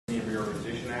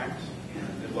Act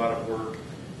and did a lot of work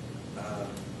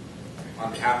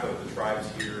on behalf of the tribes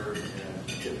here and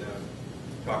getting them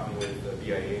talking with the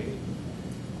BIA.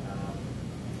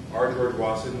 Our George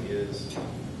Wasson is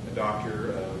a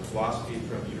doctor of philosophy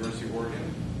from the University of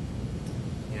Oregon.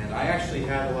 And I actually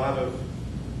had a lot of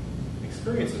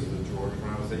experiences with George when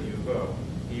I was at U of O.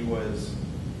 He was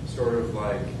sort of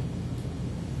like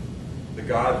the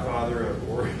godfather of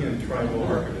Oregon tribal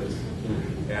archivists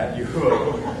at U of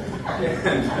O.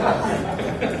 And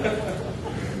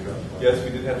yes,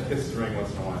 we did have to kiss the ring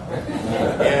once in a while.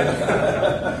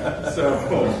 And so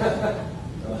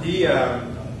he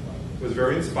was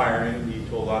very inspiring. He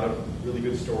told a lot of really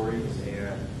good stories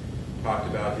and talked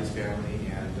about his family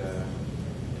and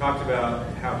talked about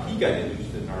how he got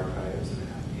interested in archives and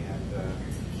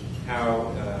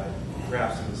how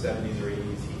perhaps in the 70s or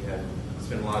 80s he had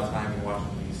spent a lot of time in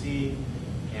Washington, D.C.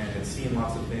 and had seen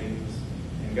lots of things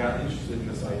and got interested in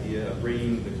this idea of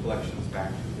bringing the collections back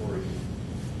to Oregon.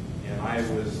 And I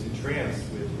was entranced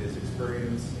with his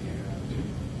experience and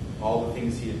all the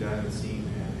things he had done and seen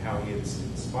and how he had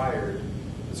inspired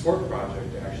the SWORD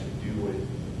project to actually do what it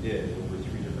did over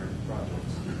 3 different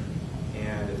projects.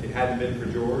 And if it hadn't been for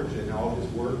George and all of his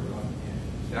work,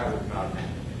 that would not have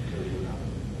really been out.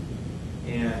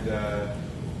 And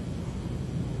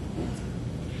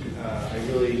I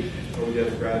really owe a debt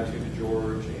of gratitude to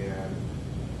George, and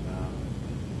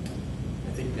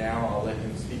I think now I'll let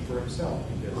him speak for himself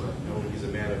because I know he's a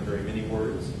man of very many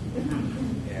words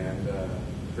and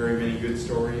very many good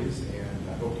stories, and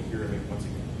I hope to hear him once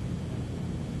again.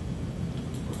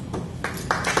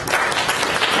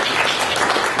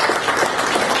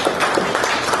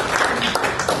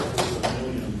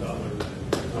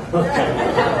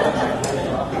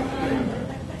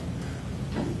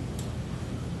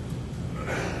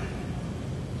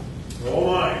 Oh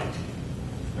my.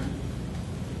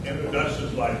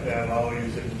 Introductions like that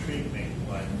always intrigue me.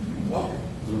 Like, oh,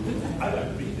 I'd like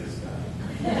to meet this guy.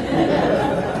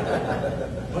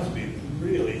 Must be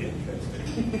really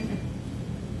interesting.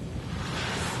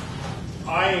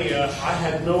 I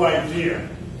had no idea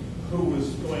who was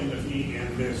going to be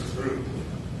in this group.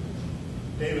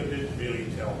 David didn't really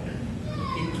tell me.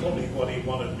 He told me what he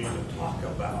wanted me to talk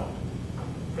about,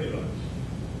 pretty much.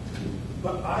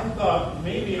 But I thought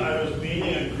maybe I was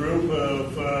meeting a group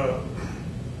of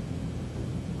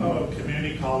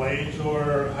community college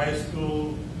or high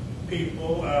school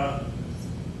people,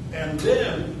 and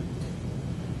then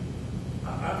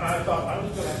I thought I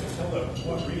was going to have to tell them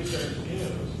what research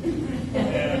is,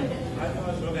 and I thought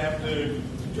I was going to have to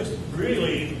just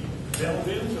really delve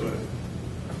into it.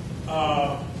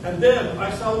 And then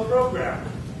I saw the program.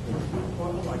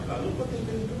 Oh my God, look what they've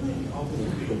been doing, all these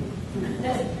people.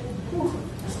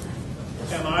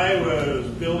 And I was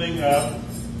building up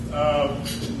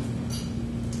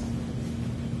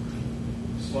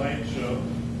slideshow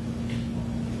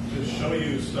to show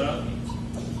you stuff.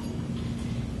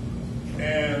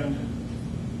 And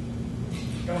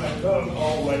I've got it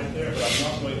all right there, but I'm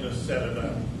not going to set it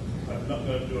up. I'm not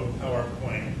going to do a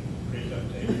PowerPoint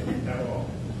presentation at all.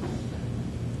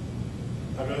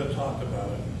 I'm going to talk about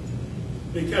it.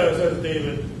 Because as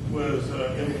David was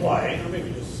implying, or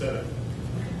maybe just said it,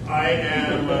 I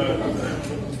am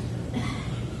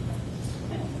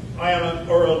an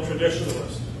oral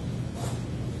traditionalist.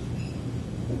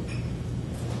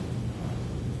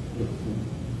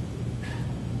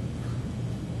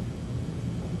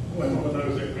 When I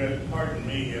was at grad, pardon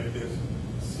me if this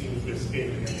seems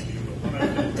escaping any of you, but when I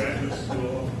was in graduate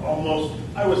school,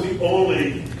 I was the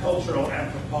only cultural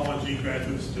anthropology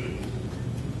graduate student.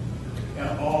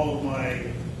 And all of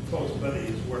my close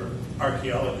buddies were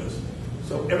archaeologists.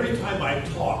 So every time I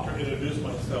talked or introduced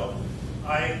myself,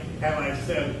 I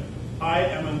said, I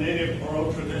am a native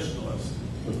oral traditionalist.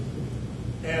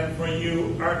 And for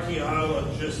you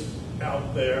archaeologists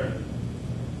out there,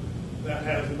 that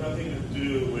has nothing to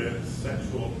do with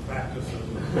sexual practices.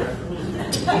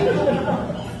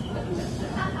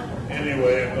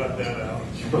 Anyway, I got that out.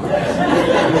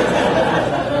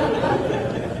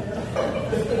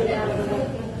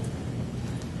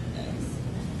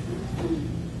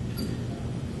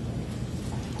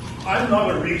 I'm not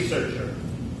a researcher.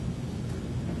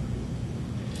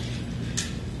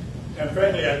 And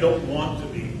frankly, I don't want to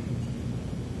be.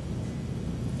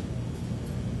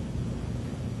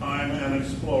 I'm an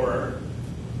explorer.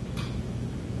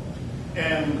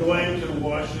 And going to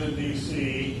Washington,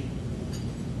 D.C.,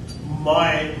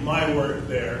 my work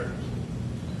there,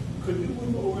 could you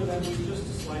move over that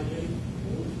just slightly?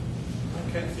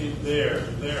 I can't see there.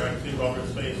 I see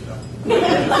Robert's face now.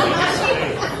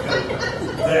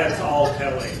 That's all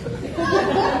telling.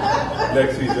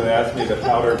 Next, he's going to ask me to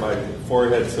powder my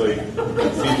forehead so he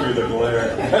can see through the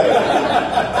glare.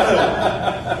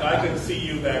 I can see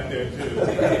you back there, too.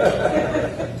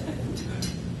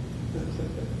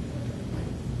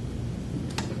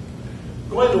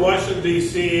 Going to Washington,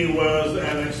 D.C. was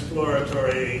an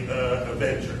exploratory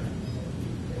adventure.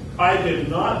 I did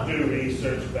not do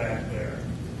research back there.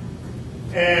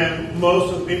 And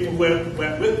most of the people who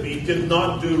went with me did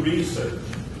not do research.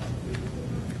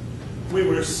 We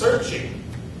were searching.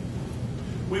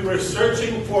 We were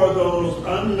searching for those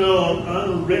unknown,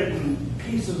 unwritten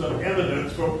pieces of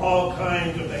evidence for all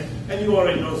kinds of things. And you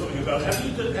already know something about it.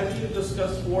 Have you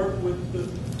discussed work with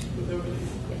everybody?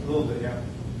 A little bit, yeah.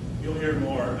 You'll hear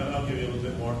more, and I'll give you a little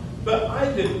bit more. But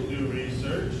I didn't do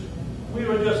research. We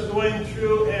were just going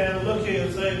through and looking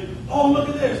and saying, oh, look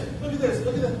at this, look at this,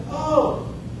 look at that.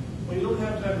 Oh, well, you don't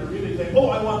have time to really think, oh,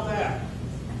 I want that.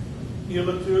 You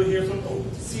look through here, so, oh,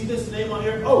 see this name on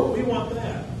here? Oh, we want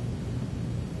that.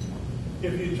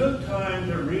 If you took time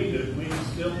to read it, we'd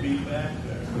still be back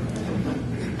there.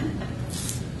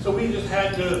 So we just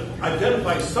had to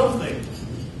identify something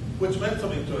which meant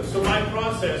something to us. So my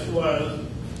process was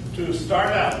to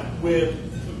start out with,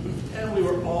 and we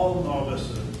were all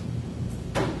novices.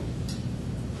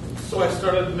 So I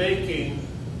started making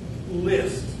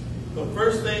lists. The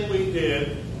first thing we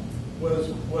did was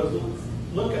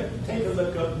take a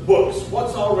look at books.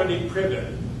 What's already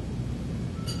printed?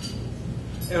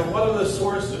 And what are the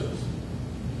sources?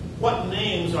 What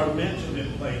names are mentioned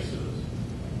in places?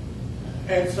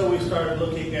 And so we started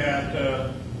looking at,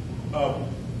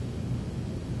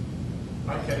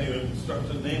 I can't even start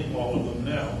to name all of them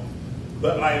now,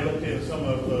 but I looked at some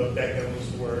of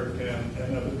Beckham's work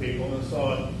and other people and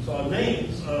saw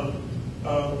names of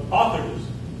authors.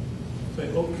 Say,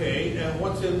 okay, and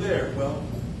what's in there? Well,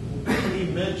 he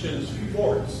mentions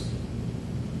forts,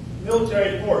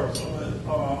 military forts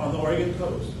on the Oregon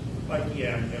coast, like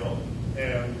Yamhill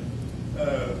and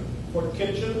Fort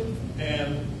Kitchen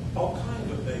and all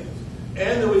kinds of things.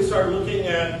 And then we started looking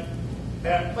at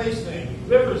place names,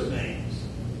 rivers names,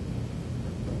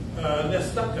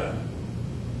 Nestucca,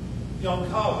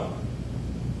 Yoncalla,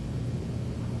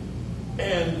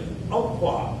 and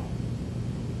Umpqua.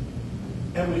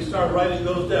 And we started writing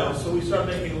those down. So we started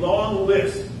making long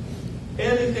lists.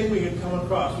 Anything we could come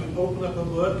across, we'd open up a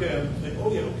book and say,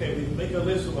 oh yeah, okay, we can make a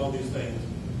list of all these things.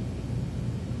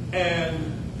 And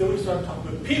then we started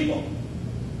talking with people,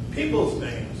 people's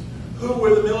names. Who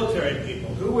were the military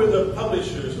people? Who were the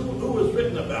publishers? Who was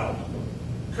written about?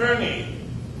 Kearney.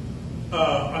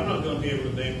 I'm not going to be able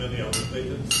to name many of them. They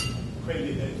just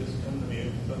crazy, they just come to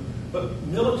me. But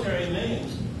military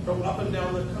names from up and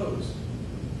down the coast.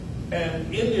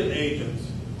 And Indian agents.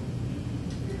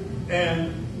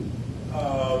 And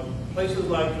places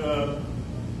like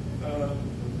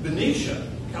Benicia,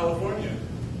 California.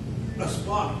 A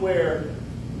spot where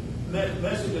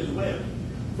messages went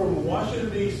from Washington,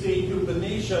 D.C. to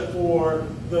Benicia for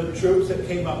the troops that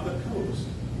came up the coast.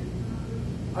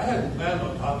 I hadn't planned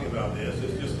on talking about this.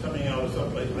 It's just coming out of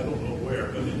someplace. I don't know where,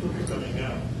 but it's coming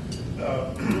out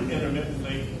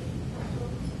intermittently.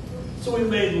 So we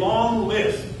made long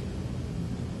lists.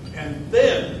 And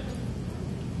then,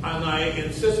 and I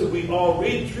insisted we all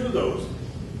read through those.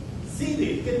 See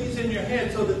these, get these in your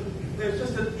head so that there's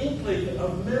just an inkling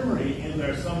of memory in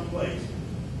there someplace.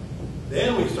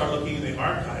 Then we start looking in the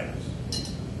archives.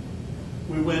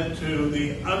 We went to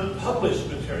the unpublished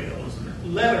materials,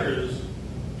 letters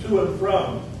to and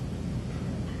from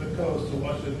the coast to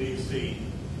Washington, D.C.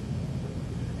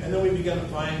 And then we began to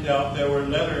find out there were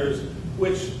letters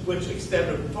which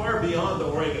extended far beyond the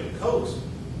Oregon coast.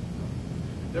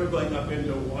 They were going up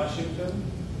into Washington.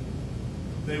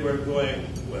 They were going,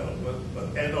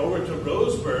 and over to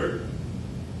Roseburg.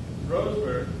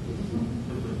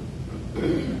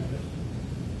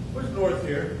 Where's north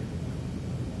here?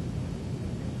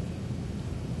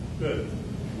 Good.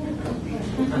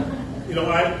 You know,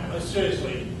 I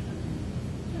seriously,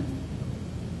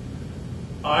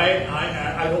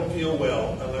 I don't feel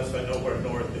well unless I know where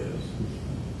north is.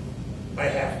 I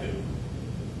have to.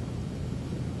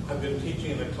 I've been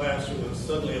teaching in the classroom and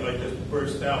suddenly I just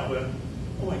burst out with,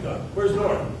 oh my God, where's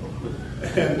north?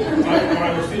 And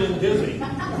I was feeling dizzy.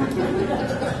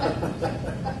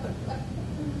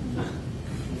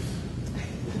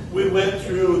 We went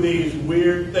through these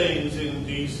weird things in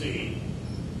D.C.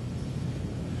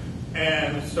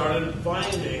 and started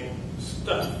finding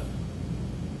stuff.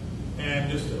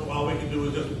 And just all we could do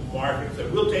was just mark it. So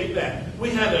we'll take that. We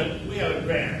had a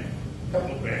grant, a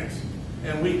couple of grants,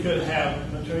 and we could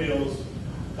have materials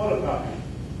photocopied.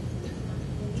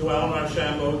 Joel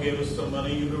Archambault gave us some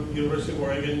money. University of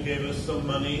Oregon gave us some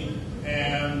money.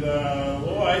 And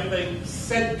I think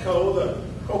SEDCO, the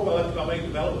Coquille Economic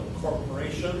Development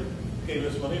Corporation, gave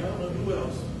us money. I don't know who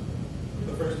else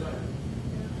the first time.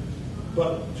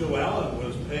 But Joellen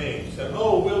was paying. Said,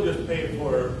 we'll just pay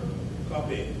for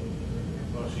copying.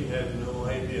 Well, she had no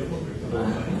idea what we were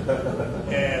doing.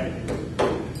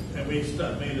 And we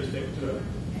made us stick to it.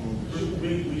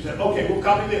 We said, okay, we'll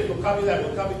copy this, we'll copy that,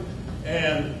 we'll copy.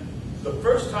 And the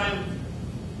first time,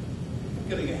 I'm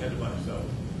getting ahead of myself.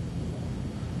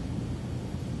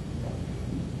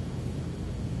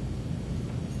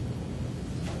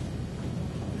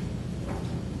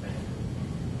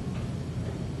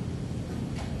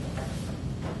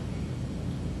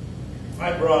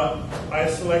 I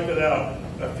selected out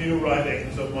a few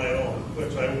writings of my own,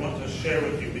 which I want to share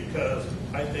with you because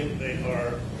I think they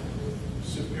are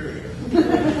superior.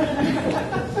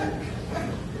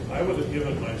 I would have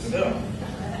given myself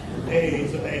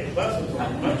A's and A pluses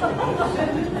on much of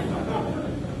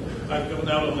this. I've given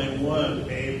out only one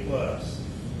A plus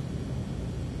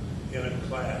in a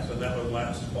class, and that was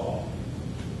last fall.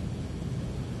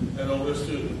 An older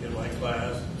student in my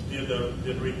class did a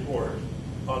report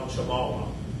on Chamawa.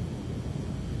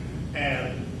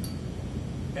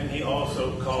 And he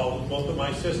also called both of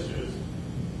my sisters.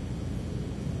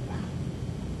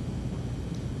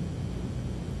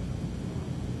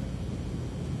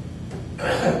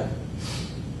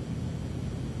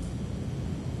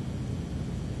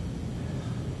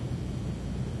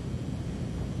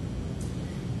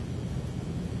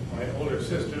 My older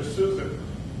sister, Susan,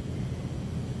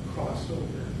 crossed over a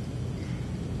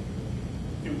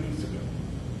few weeks ago.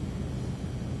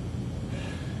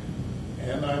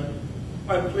 And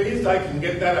I'm pleased I can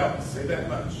get that out, say that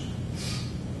much.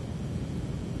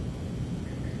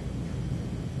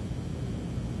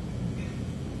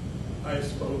 I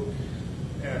spoke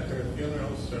at her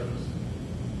funeral service,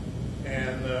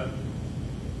 and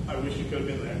I wish you could have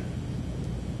been there.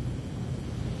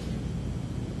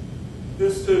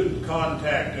 This student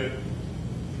contacted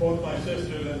both my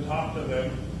sisters and talked to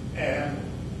them and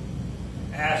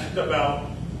asked about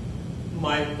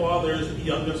my father's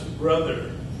youngest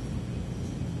brother,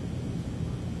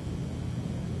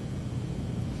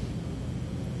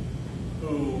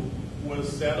 who was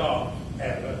set off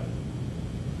at a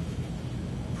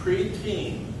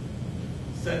preteen,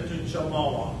 sent to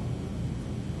Chamawa.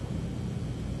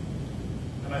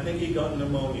 And I think he got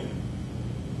pneumonia.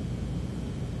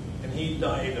 And he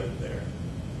died up there.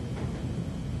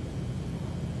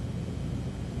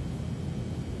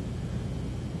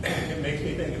 It makes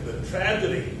me think of the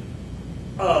tragedy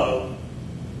of,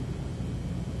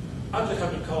 I'll just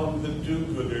have to call them the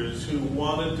do-gooders, who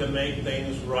wanted to make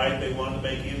things right. They wanted to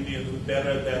make Indians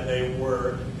better than they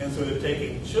were. And so they're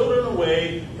taking children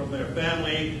away from their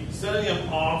family, sending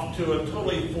them off to a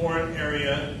totally foreign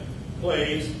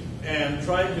place, and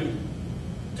trying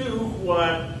to do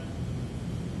what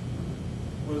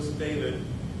was stated: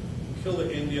 kill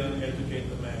the Indian and educate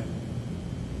the man.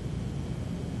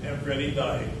 And Freddie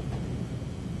died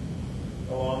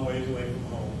a long ways away from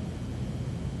home.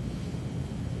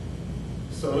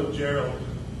 So Gerald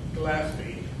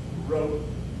Gillespie wrote,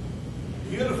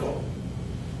 beautiful.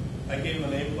 I gave him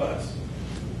an A plus.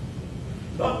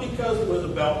 Not because it was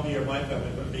about me or my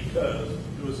family, but because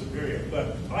it was superior.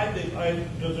 But I think I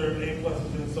deserve A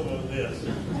pluses in some of this.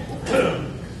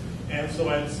 And so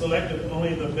I selected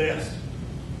only the best.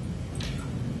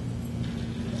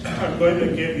 I'm going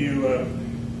to give you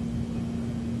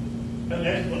an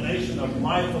explanation of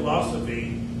my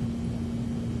philosophy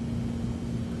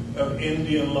of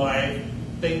Indian life,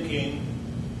 thinking,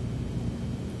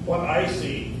 what I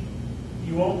see.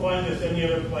 You won't find this any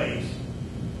other place,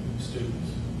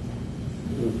 students.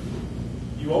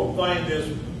 You won't find this,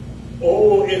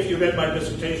 if you read my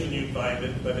dissertation you'd find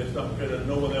it, but it's not written,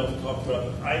 no one else talks about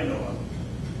it I know of.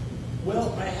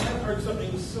 Well, I have heard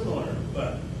something similar,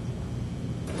 but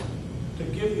to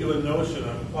give you a notion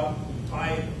of what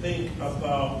I think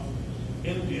about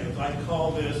Indians, I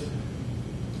call this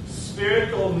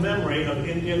spiritual memory of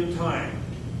Indian time.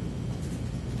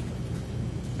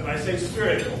 And I say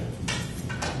spiritual.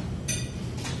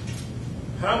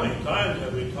 How many times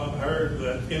have we heard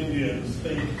that Indians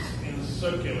think in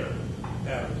circular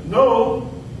patterns?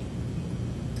 No,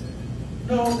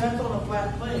 that's on a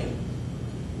flat plane.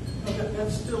 No,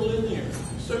 that's still linear,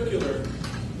 circular.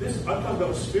 I'm talking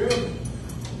about spiritual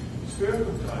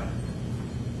time.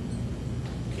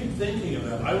 Keep thinking of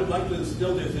that. I would like to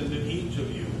instill this into each of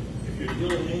you. If you're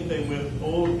dealing anything with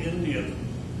old Indian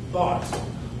thoughts.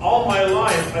 All my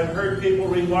life, I've heard people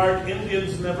remark,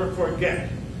 Indians never forget.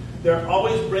 They're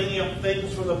always bringing up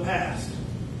things from the past.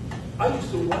 I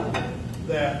used to wonder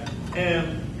that,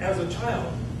 and as a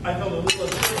child, I felt a little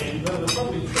ashamed that it was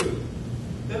probably true.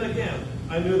 Then again,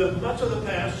 I knew that much of the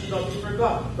past should not be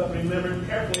forgotten, but remembered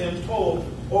carefully and told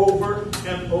over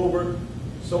and over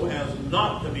so as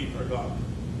not to be forgotten.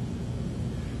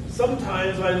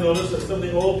 Sometimes I noticed that some of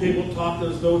the old people talked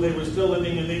as though they were still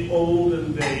living in the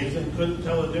olden days and couldn't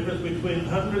tell the difference between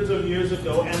hundreds of years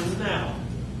ago and now.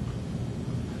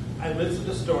 I listened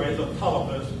to stories of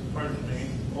Polypus, pardon me,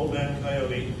 Old Man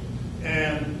Coyote,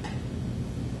 and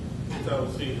it's out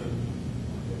of season.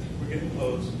 We're getting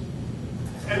close.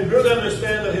 And grew to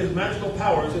understand that his magical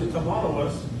powers, his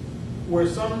kimonos, were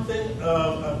something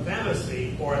of a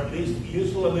fantasy, or at least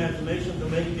useful imagination to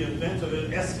make the events of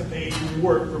an escapade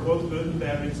work for both good and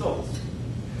bad results.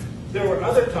 There were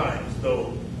other times,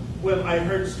 though, when I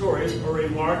heard stories or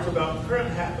remarks about current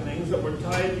happenings that were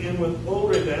tied in with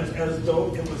older events as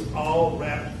though it was all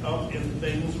wrapped up in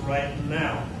things right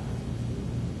now.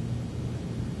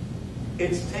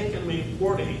 It's taken me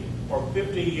 40 or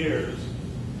 50 years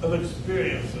of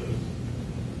experiences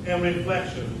and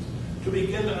reflections to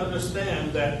begin to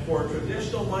understand that for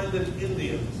traditional-minded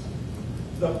Indians,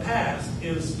 the past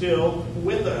is still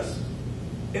with us.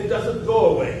 It doesn't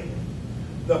go away.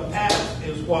 The past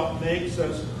is what makes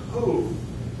us who,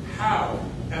 how,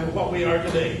 and what we are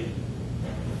today.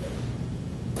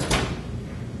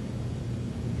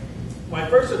 My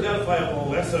first identifiable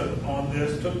lesson on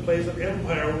this took place at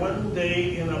Empire one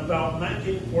day in about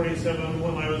 1947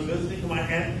 when I was visiting my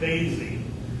Aunt Daisy.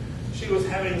 She was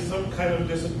having some kind of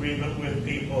disagreement with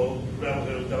people,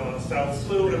 relatives down on South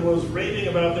Slough, and was raving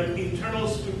about their eternal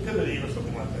stupidity or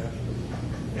something like that.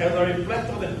 As I reflect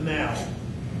on it now,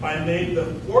 I made the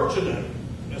fortunate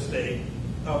mistake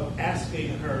of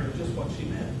asking her just what she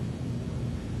meant.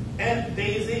 Aunt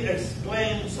Daisy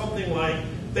exclaimed something like,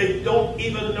 "They don't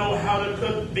even know how to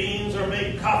cook beans or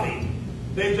make coffee.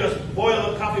 They just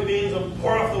boil the coffee beans and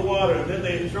pour off the water. Then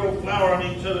they throw flour on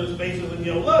each other's faces and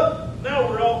yell, 'Look, now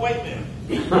we're all white men.'"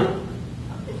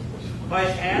 I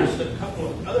asked a couple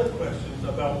of other questions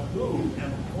about who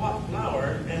and what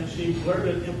flour, and she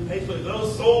blurted impatiently,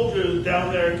 "Those soldiers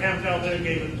down there, camped out there,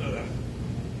 gave it to them."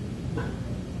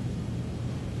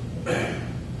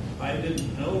 I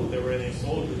didn't know there were any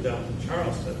soldiers down in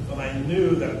Charleston, but I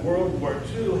knew that World War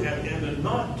II had ended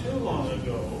not too long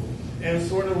ago, and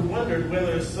sort of wondered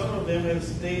whether some of them had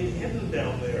stayed hidden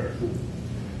down there.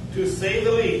 To say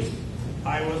the least,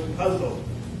 I was puzzled,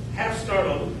 half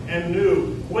startled, and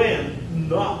knew when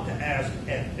not to ask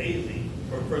Aunt Daisy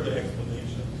for further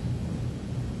explanations.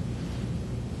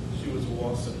 She was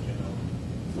Wasson,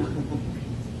 you know.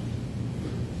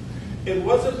 It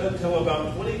wasn't until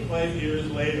about 25 years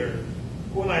later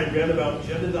when I read about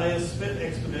Jedediah Smith's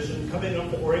expedition coming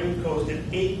up the Oregon coast in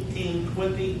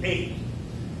 1828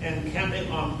 and camping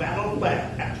on Battle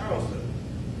Flat at Charleston.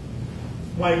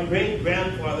 My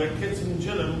great-grandfather,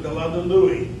 Kitsinjinum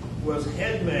Galadalui, was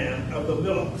head man of the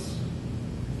Millocks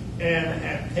and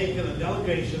had taken a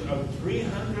delegation of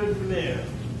 300 men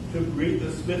to greet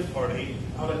the Smith party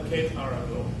out at Cape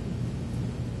Arago.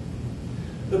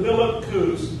 The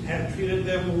Millocks had treated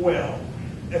them well,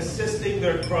 assisting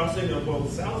their crossing of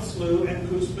both South Slough and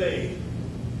Coos Bay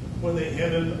when they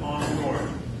headed on north.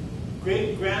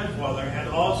 Great-grandfather had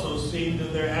also seen to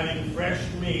their having fresh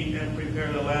meat and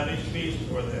prepared a lavish feast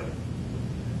for them.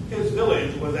 His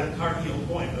village was at Cargill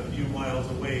Point, a few miles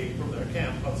away from their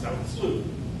camp on South Slough.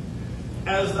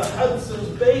 As the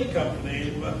Hudson's Bay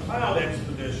Company, a cloud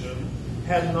expedition,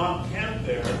 had not camped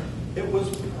there, it was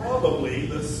probably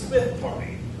the Smith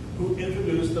party who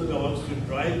introduced the Millocks to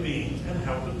dried beans and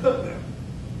how to cook them.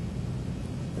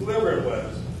 Whoever it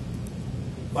was,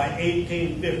 by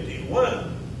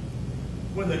 1851,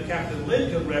 when the Captain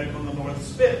Lincoln wrecked on the North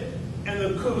Spit, and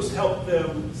the Coos helped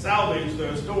them salvage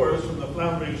their stores from the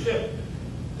floundering ship,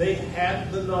 they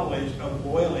had the knowledge of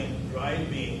boiling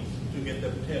dried beans to get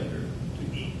them tender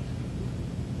to eat.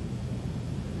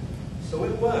 So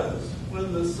it was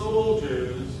when the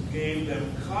soldiers gave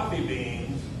them coffee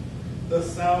beans, the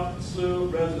South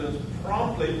Slough residents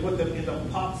promptly put them into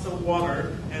pots of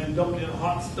water and dumped in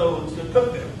hot stones to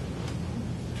cook them.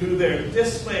 To their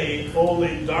dismay,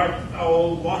 only dark,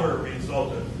 foul water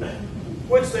resulted,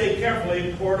 which they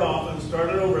carefully poured off and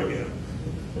started over again.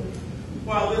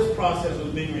 While this process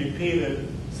was being repeated,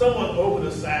 someone opened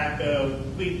a sack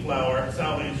of wheat flour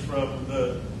salvaged from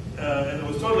and it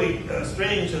was totally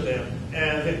strange to them,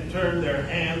 as it turned their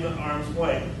hands and arms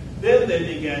white. Then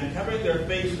they began covering their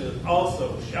faces,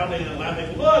 also shouting and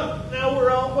laughing, "Look, now we're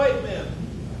all white men."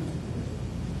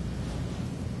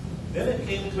 Then it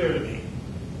came clear to me.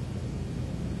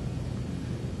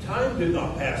 time did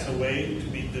not pass away to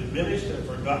be diminished and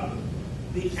forgotten.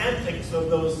 The antics of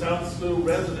those South Slough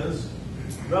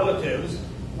relatives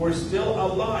were still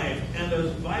alive and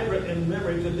as vibrant in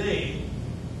memory today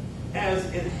as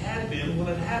it had been when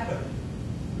it happened.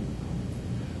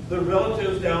 The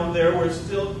relatives down there were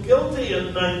still guilty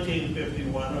in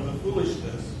 1951 of the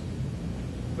foolishness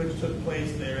which took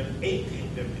place there in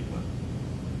 1851.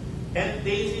 Aunt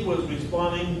Daisy was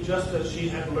responding just as she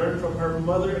had learned from her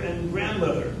mother and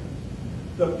grandmother.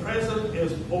 The present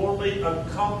is only a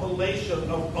compilation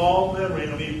of all memory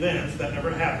of events that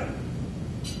ever happened.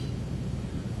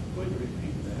 I'm going to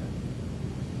repeat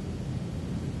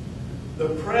that. The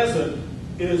present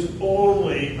is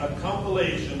only a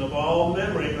compilation of all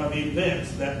memory of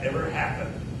events that ever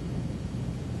happened.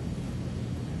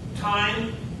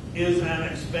 Time is an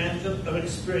expansion of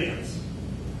experience.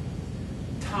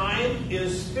 Time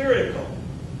is spherical.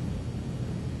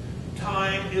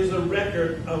 Time is a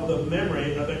record of the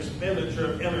memory of expenditure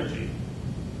of energy.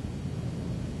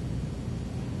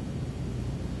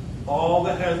 All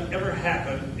that has ever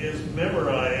happened is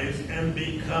memorized and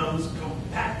becomes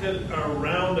compacted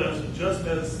around us just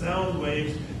as sound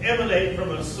waves emanate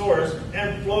from a source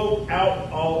and float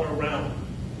out all around.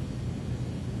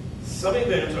 Some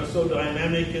events are so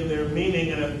dynamic in their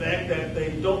meaning and effect that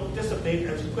they don't dissipate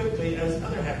as quickly as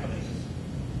other happenings.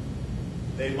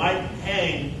 They might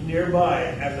hang nearby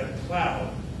as a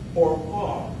cloud or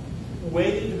fog,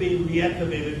 waiting to be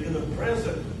reactivated in the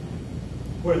present,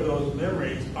 where those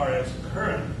memories are as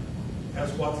current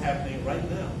as what's happening right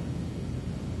now.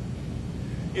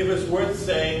 If it's worth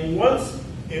saying once,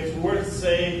 it's worth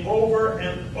saying over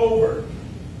and over.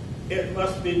 It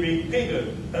must be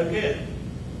repeated again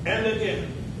and again.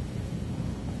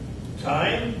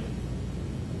 Time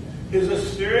is a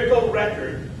spherical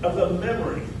record of the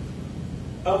memory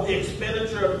of the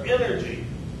expenditure of energy.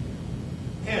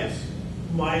 Hence,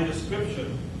 my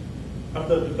description of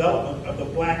the development of the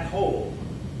black hole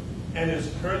and its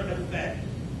current effect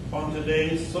on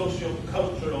today's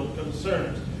social-cultural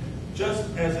concerns, just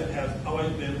as it has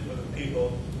always been for the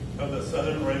people of the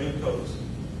southern Oregon coast.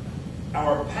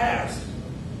 Our past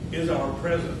is our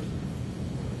present.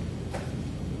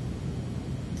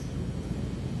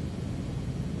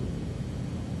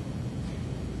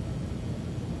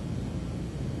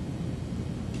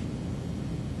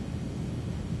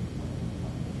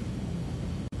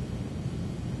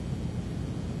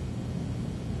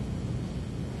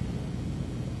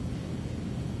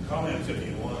 Comments if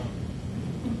you want.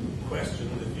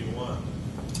 Questions if you want.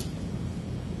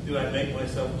 Did I make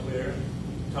myself clear?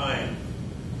 Time.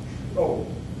 Oh.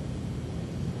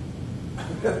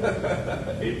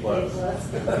 A+.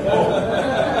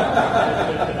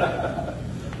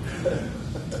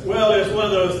 Well, it's one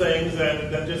of those things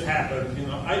that just happened. You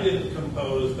know, I didn't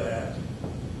compose that.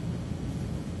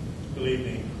 Believe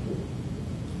me.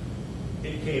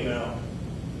 It came out.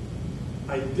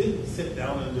 I didn't sit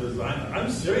down and design it. I'm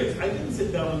serious. I didn't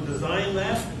sit down and design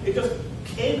that. It just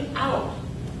came out.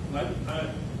 And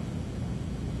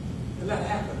that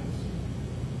happens.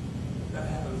 That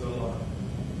happens a lot.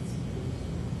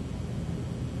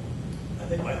 I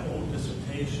think my whole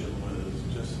dissertation was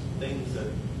just things that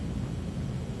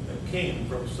came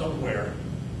from somewhere.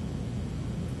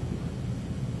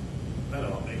 I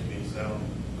know it makes me sound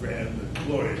grand and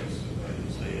glorious. I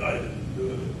say I didn't do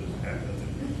it. It just happened.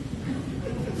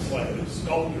 It's like a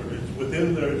sculpture. It's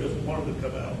within there. It just wanted to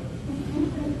come out.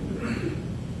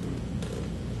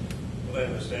 But I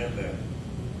understand that.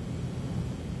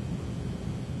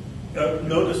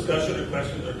 No discussion or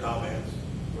questions or comments.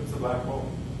 What's the black hole?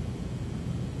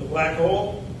 The black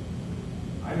hole?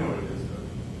 I know what it is, but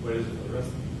what is it for the rest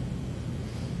of you?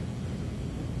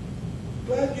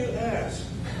 Glad you asked.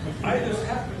 I just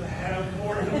happen to have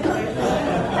more information.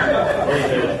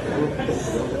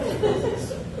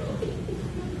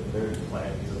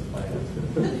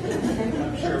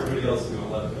 I'm sure everybody else is going to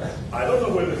love it. I don't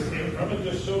know where this came from. It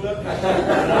just showed up.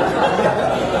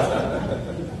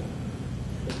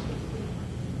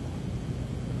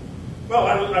 Well,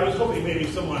 I was hoping maybe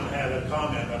someone had a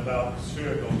comment about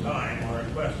spherical time or a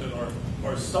question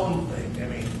or something. I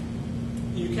mean,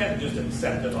 you can't just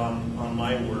accept it on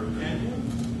my word, can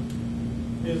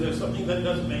you? Is there something that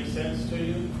doesn't make sense to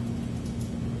you? You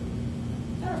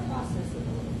gotta process it a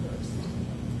little first.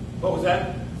 What was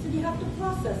that? So you have to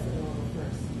process it a little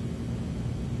first.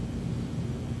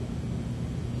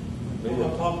 Maybe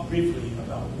I'll talk briefly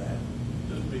about that.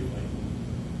 Just briefly.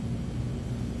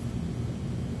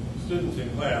 Students in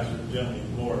class are generally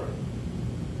more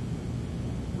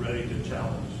ready to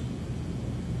challenge.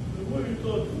 What are you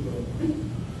talking about?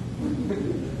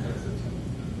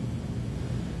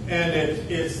 And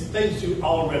it's things you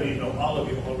already know, all of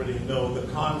you already know, the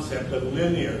concept of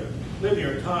linear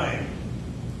time.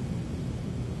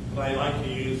 But I like to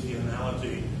use the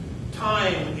analogy.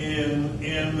 Time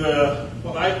in the,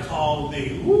 what I call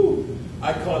it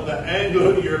the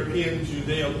Anglo-European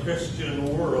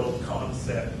Judeo-Christian world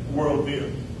concept,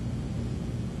 worldview.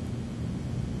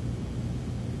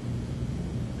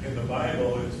 In the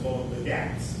Bible, it's full of the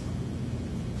gaps.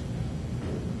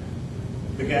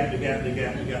 The gap.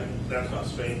 That's not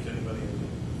strange to anybody, is it?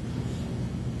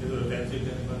 Is it offensive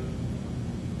to anybody?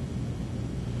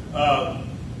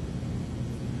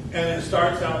 And it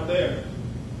starts out there.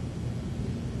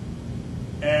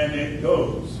 And it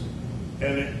goes.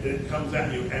 And it comes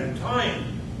at you. And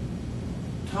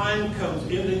time comes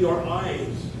into your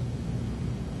eyes.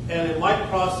 And it might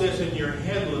process in your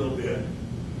head a little bit.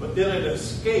 But then it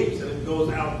escapes and it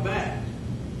goes out back.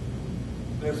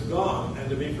 And it's gone and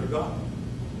to be forgotten.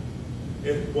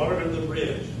 It's water in the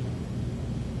bridge.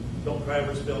 Don't cry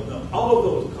over spilled milk. All of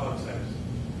those concepts.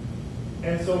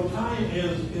 And so time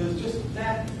is just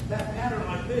that pattern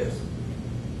like this.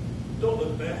 Don't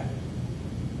look back.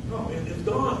 No, it's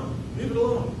gone. Leave it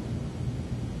alone.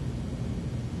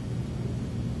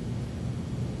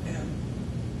 And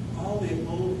all the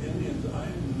old Indians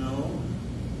I know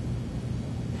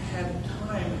had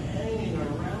time hanging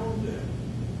around them.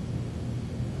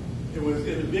 It was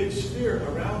in a big sphere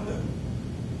around them.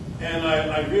 And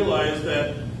I realized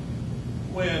that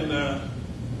when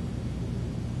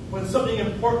something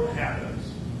important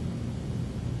happens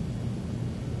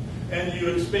and you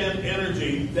expend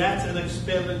energy, that's an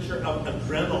expenditure of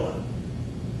adrenaline.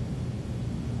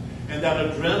 And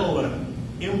that adrenaline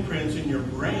imprints in your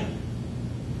brain.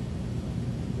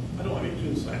 I don't want to be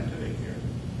too scientific here.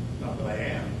 Not that I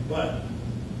am. But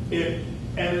it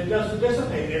doesn't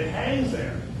dissipate. It hangs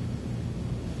there.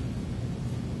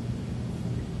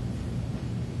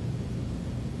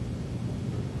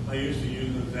 I used to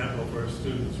use an example for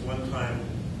students. One time,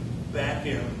 back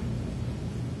in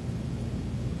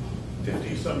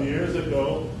 50-some years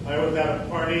ago, I was at a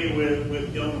party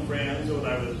with young friends when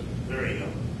I was very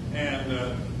young.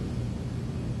 And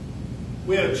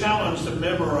we had a challenge to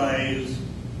memorize,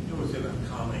 it was in a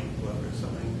comic book or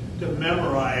something, to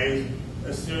memorize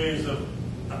a series of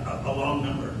a long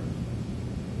number.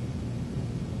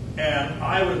 And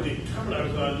I was determined I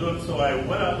was going to do it, so I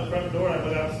went out the front door, I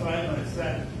went outside, and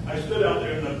I stood out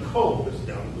there in the cold. It was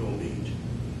down in Gold Beach.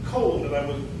 Cold,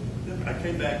 and I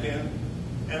came back in,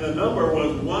 and the number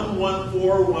was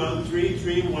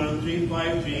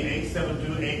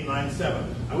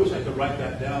 1141331353872897. I wish I could write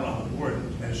that down on the board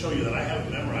and show you that I have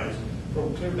it memorized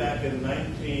from clear back in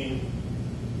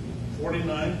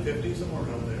 1949, 50, somewhere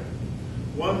around there.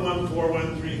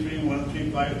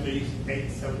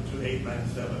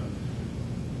 1141331353872897.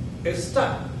 It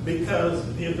stuck because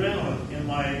the adrenaline in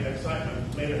my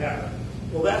excitement made it happen.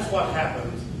 Well, that's what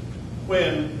happens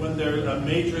when there's a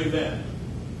major event.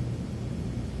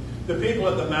 The people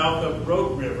at the mouth of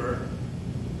Rogue River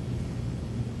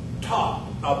talk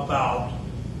about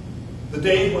the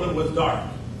day when it was dark.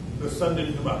 The sun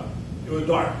didn't come up. It was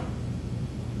dark.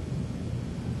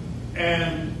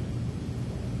 And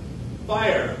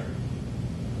fire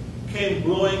came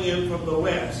blowing in from the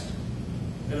west.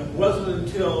 And it wasn't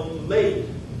until late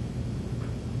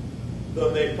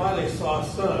that they finally saw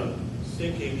sun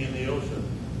sinking in the ocean.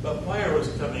 But fire was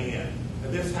coming in.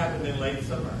 And this happened in late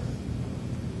summer.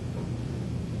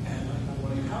 And I thought,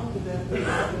 well, how did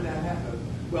that happen?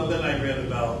 Well, then I read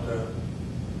about the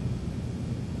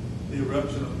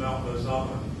eruption of Mount Wasson,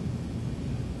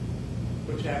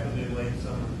 which happened in late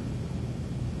summer.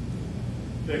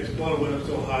 The explosion went up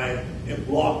so high, it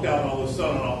blocked out all the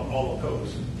sun on all the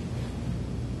coast.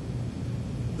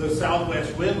 The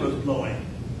southwest wind was blowing,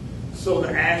 so the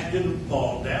ash didn't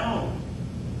fall down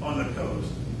on the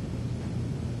coast.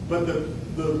 But the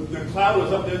cloud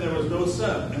was up there, there was no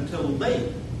sun until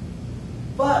late.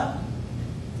 But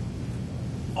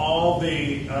all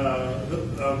the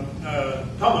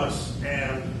pumice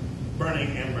and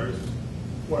burning embers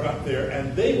were up there,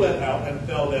 and they went out and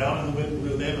fell down, and the wind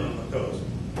blew them on the coast.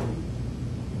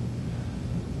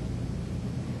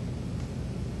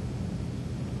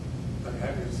 I'm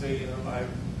happy to say,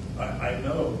 I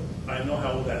know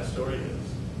how old that story is.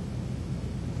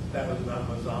 That was Mount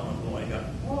Wasson blowing up,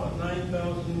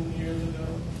 9,000 years ago,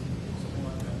 something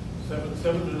like that.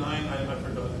 7 to 9, I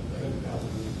forgot.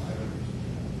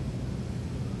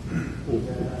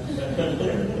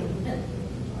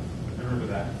 7,500. I remember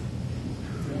that.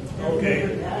 Okay.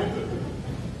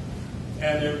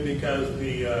 And because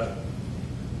the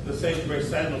sagebrush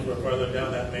sandals were farther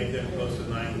down, that made them close to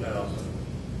 9,000.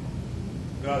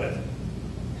 Got it.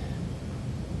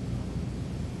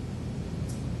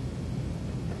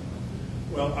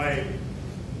 Well, I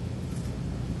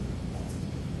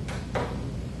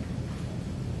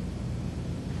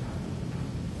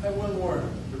have one more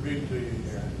to read to you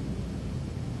here.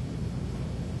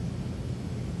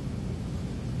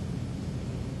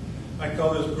 I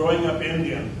call this Growing Up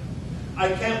Indian.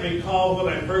 I can't recall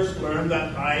when I first learned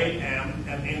that I am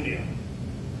an Indian.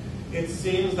 It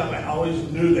seems that I always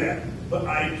knew that, but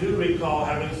I do recall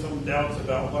having some doubts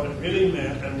about what it really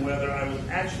meant and whether I was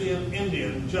actually an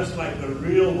Indian, just like the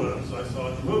real ones I saw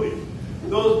in the movies.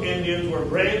 Those Indians were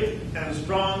brave and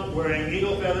strong, wearing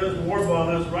eagle feathers, war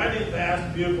bonnets, riding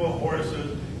fast, beautiful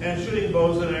horses, and shooting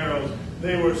bows and arrows.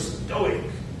 They were stoic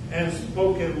and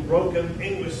spoke in broken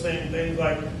English, saying things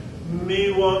like,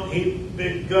 "Me want heap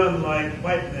big gun like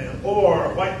white man,"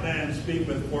 or "White man speak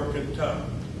with forked tongue."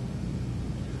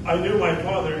 I knew my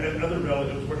father and other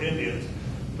relatives were Indians,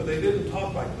 but they didn't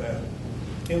talk like that.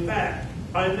 In fact,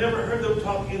 I never heard them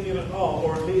talk Indian at all,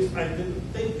 or at least I didn't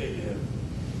think they did.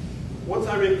 Once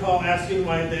I recall asking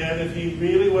my dad if he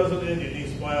really was an Indian.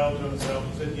 He smiled to himself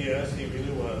and said yes, he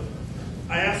really was.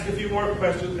 I asked a few more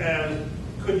questions as,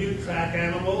 could you track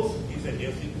animals? He said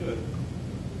yes, he could.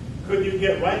 Could you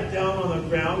get right down on the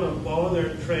ground and follow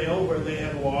their trail where they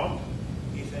had walked?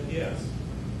 He said yes.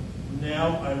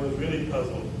 Now I was really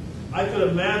puzzled. I could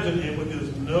imagine him with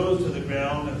his nose to the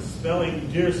ground and smelling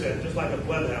deer scent just like a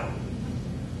bloodhound.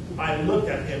 I looked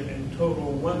at him in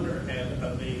total wonder and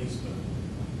amazement.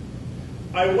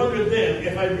 I wondered then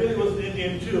if I really was an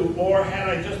Indian too, or had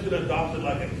I just been adopted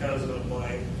like a cousin of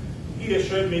mine. He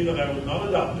assured me that I was not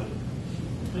adopted.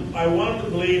 I wanted to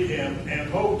believe him and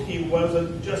hoped he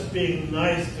wasn't just being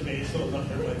nice to me so as not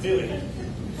to hurt my feelings.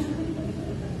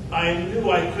 I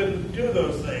knew I couldn't do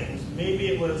those things. Maybe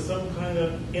it was some kind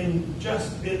of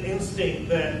instinct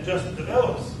that just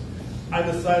develops. I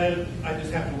decided I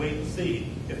just have to wait and see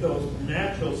if those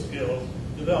natural skills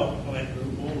developed when I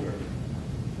grew older.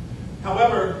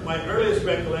 However, my earliest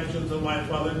recollections of my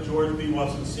father, George B.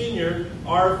 Wasson Sr.,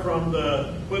 are from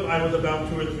when I was about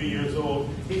 2 or 3 years old.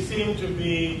 He seemed to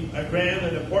be a grand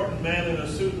and important man in a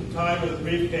suit and tie with a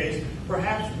briefcase,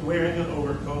 perhaps wearing an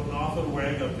overcoat and often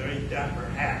wearing a very dapper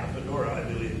hat, a fedora, I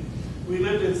believe. We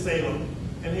lived in Salem,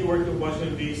 and he worked in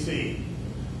Washington, D.C.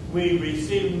 We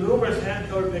received numerous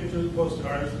hand-colored pictures and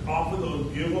postcards off of those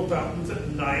beautiful fountains at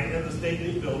night and the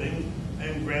stately buildings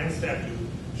and grand statues.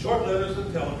 Short letters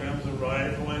and telegrams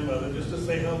arrived from my mother just to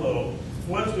say hello.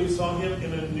 Once we saw him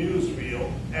in a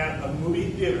newsreel at a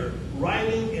movie theater,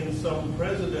 riding in some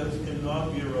president's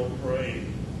inaugural parade,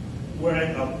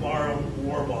 wearing a borrowed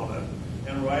war bonnet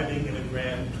and riding in a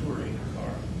grand touring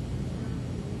car.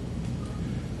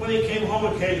 When he came home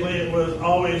occasionally, it was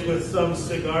always with some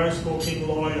cigar-smoking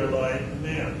lawyer-like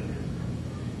man.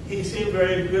 He seemed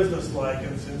very businesslike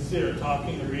and sincere,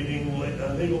 talking and reading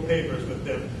legal papers with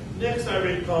them. Next, I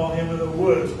recall him in the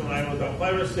woods when I was about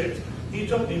 5 or 6. He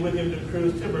took me with him to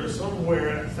cruise timber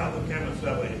somewhere south of Camas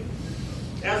Valley.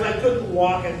 As I couldn't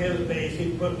walk at his pace,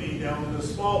 he put me down in a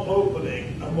small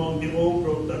opening among the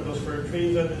old-growth Douglas fir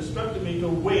trees and instructed me to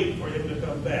wait for him to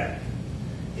come back.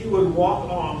 He would walk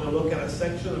on to look at a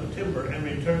section of timber and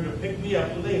return to pick me up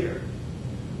later.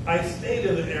 I stayed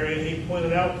in the area he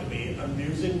pointed out to me,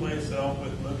 amusing myself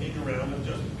with looking around and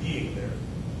just being there.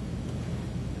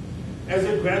 As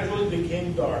it gradually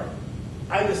became dark,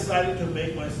 I decided to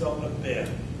make myself a bed.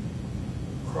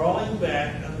 Crawling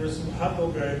back under some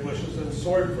huckleberry bushes and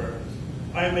sword ferns,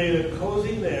 I made a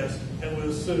cozy nest and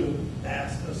was soon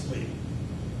fast asleep.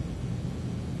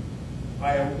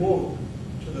 I awoke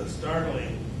to the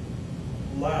startling,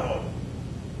 loud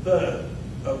thud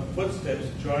of footsteps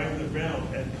jarring the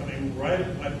ground and coming right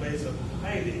at my place of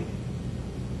hiding.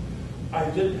 I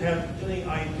didn't have any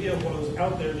idea what was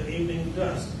out there in the evening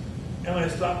dusk, and I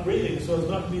stopped breathing so as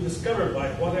not to be discovered by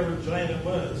whatever giant it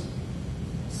was.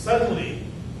 Suddenly,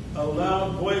 a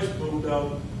loud voice boomed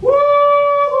out,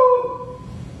 "Woo!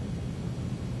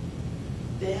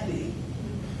 Daddy!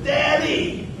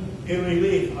 Daddy!" In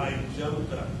relief, I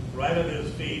jumped up right at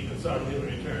his feet and started him to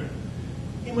return.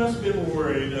 He must have been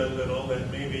worried a little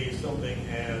that maybe something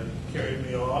had carried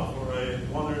me off or I had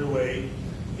wandered away.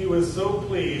 He was so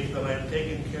pleased that I had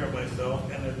taken care of myself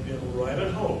and had been right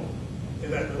at home in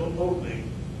that little opening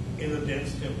in the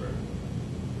dense timber.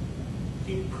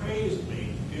 He praised me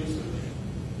effusively,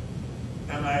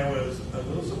 and I was a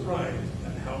little surprised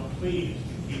at how pleased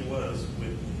he was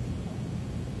with me.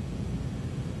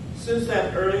 Since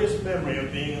that earliest memory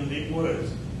of being in deep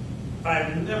woods,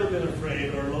 I've never been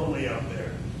afraid or lonely out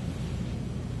there.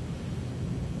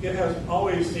 It has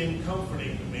always seemed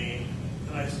comforting to me,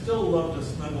 and I still love to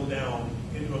snuggle down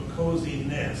into a cozy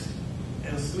nest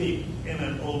and sleep in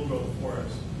an old-growth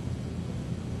forest.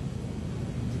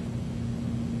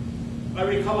 I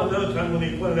recall another time when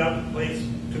he pointed out the place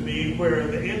to me where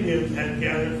the Indians had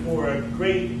gathered for a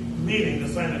great meeting to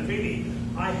sign a treaty.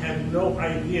 I had no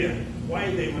idea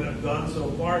why they would have gone so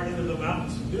far into the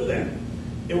mountains to do that.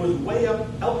 It was way up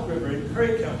Elk River in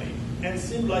Curry County and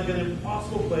seemed like an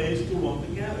impossible place to want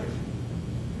to gather.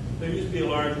 There used to be a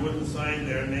large wooden sign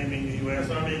there naming the U.S.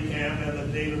 Army camp and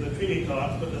the date of the treaty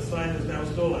talks, but the sign is now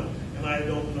stolen, and I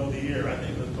don't know the year. I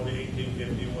think it was probably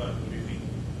 1851.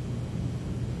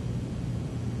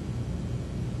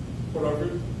 Port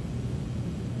Orford.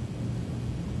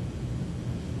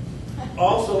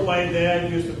 Also, my dad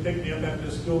used to pick me up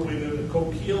after school. We'd go to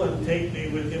Coquille and take me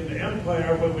with him to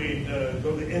Empire when we'd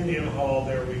go to Indian Hall.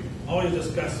 There we always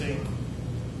discussing.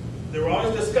 There were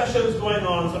always discussions going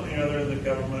on, something or other in the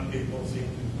government. People seemed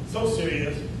so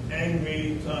serious,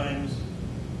 angry times.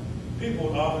 People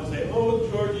would often say, "Oh,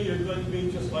 Georgie, you're going to be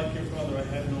just like your father." I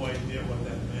had no idea what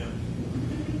that meant.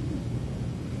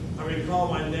 I recall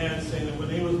my dad saying that when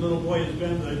he was a little boy, his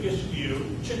grandmother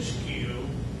Chichkiu,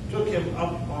 took him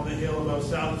up on the hill above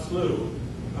South Slough,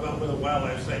 about where the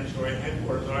wildlife sanctuary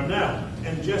headquarters are now,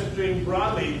 and gesturing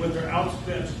broadly with her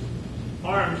outstretched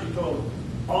arm, she told him,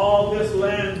 "All this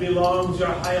land belongs your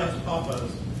highest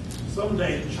papas.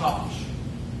 Someday, Chosh,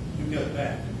 you get it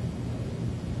back."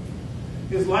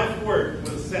 His life work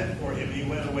was set for him. He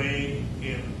went away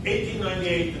in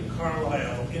 1898 to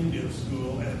Carlisle Indian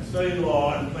School and studied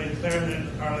law and played clarinet in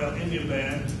the Carlisle Indian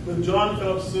Band with John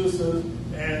Philip Sousa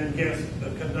and guest the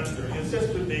conductor. His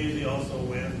sister Daisy also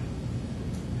went.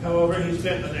 However, he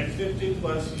spent the next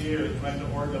 50-plus years trying to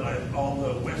organize all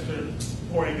the Western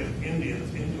Oregon Indians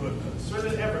into a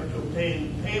concerted effort to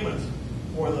obtain payments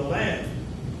for the land.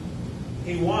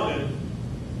 He wanted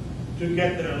to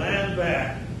get their land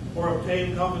back or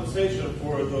obtain compensation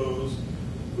for those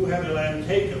who had their land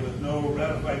taken with no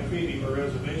ratified treaty or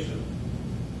reservation.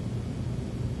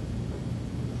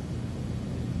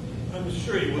 I'm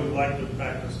sure he would have liked to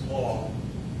practice law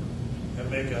and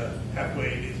make a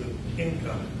halfway decent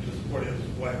income to support his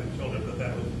wife and children, but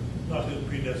that was not his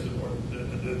predestined or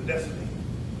destiny.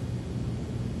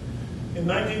 In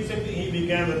 1960, he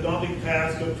began the daunting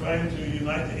task of trying to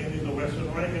unite the Indians of Western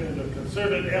Oregon in a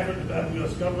concerted effort to the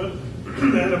U.S. government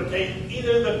and obtain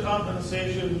either the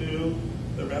compensation due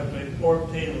the ratified or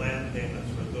obtain land payments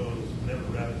for those never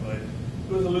ratified.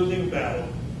 It was a losing battle.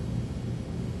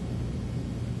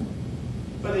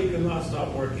 But he could not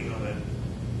stop working on it.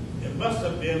 It must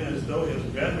have been as though his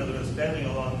grandmother was standing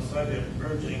alongside him,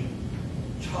 urging,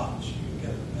 "Chotch, you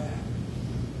get it back."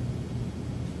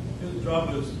 His job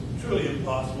was truly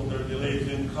impossible. There were delays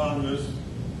in Congress,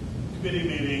 committee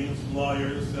meetings,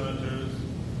 lawyers, senators.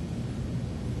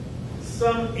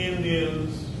 Some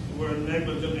Indians were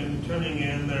negligent in turning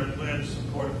in their pledged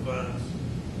support funds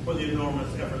for the enormous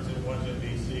efforts in Washington,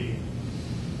 D.C.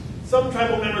 Some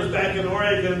tribal members back in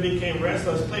Oregon became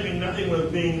restless, claiming nothing was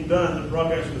being done. The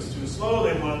progress was too slow.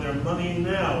 They wanted their money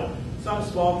now. Some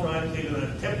small tribes even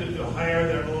attempted to hire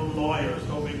their own lawyers,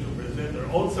 hoping to present their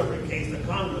own separate case to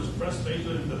Congress.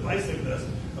 Frustration and divisiveness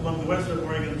among the Western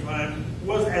Oregon tribes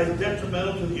was as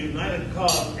detrimental to the united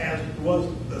cause as was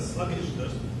the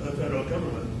sluggishness of the federal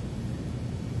government.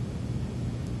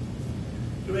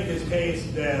 To make his case,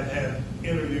 Dad had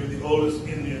interviewed the oldest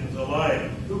Indians alive,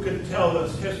 who could tell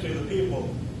us history of the people,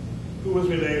 who was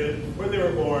related, where they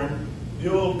were born,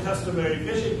 the old customary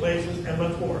fishing places, and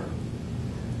much more.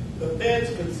 The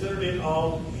feds considered it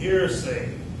all hearsay.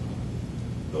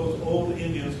 Those old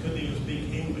Indians couldn't even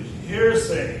speak English.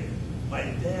 Hearsay. My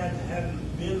dad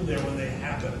hadn't been there when they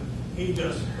happened. He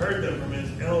just heard them from his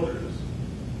elders.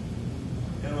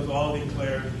 And it was all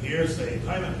declared hearsay,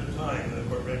 time after time in the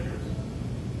court records.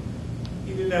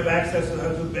 He didn't have access to the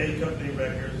Hudson Bay Company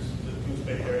records, the Coos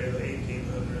Bay area of the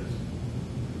 1800s.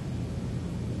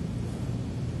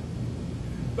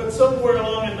 But somewhere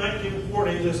along in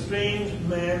 1940s, a strange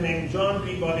man named John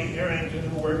Peabody Harrington,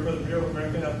 who worked for the Bureau of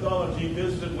American Ethnology,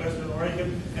 visited Western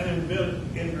Oregon and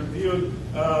interviewed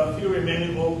a few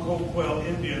remaining old Coquille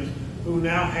Indians who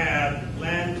now had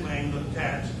land claims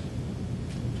attached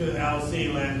to the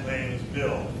LC Land Claims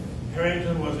Bill.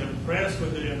 Harrington was impressed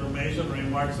with the information and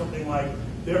remarked something like,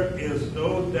 "There is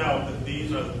no doubt that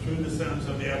these are the true descendants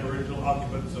of the Aboriginal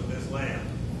occupants of this land."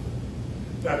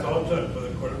 That's all it took for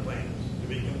the Court of Claims to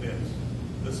be convinced.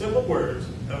 The simple words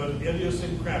of an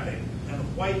idiosyncratic and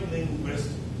white linguist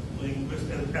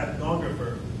and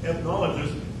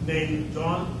ethnologist named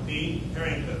John P.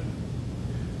 Harrington.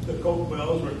 The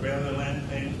Coquilles were granted their land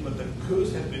claims, but the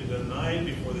Coos had been denied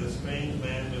before this strange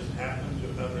man just happened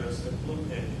to utter a simple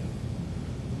opinion.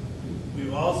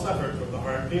 We've all suffered from the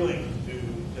hard feelings due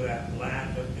to that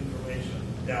lack of information,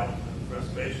 doubt, and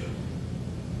frustration.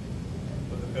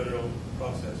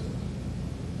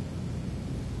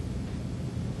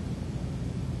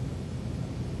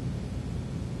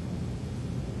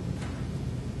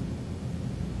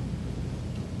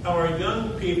 our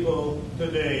young people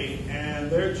today and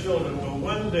their children will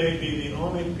one day be the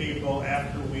only people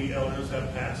after we elders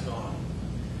have passed on.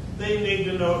 They need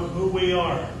to know who we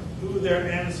are, who their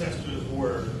ancestors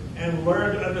were, and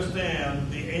learn to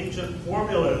understand the ancient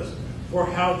formulas for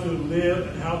how to live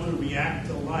and how to react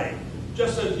to life.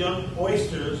 Just as young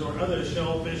oysters or other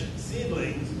shellfish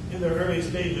seedlings in their early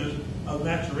stages of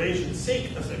maturation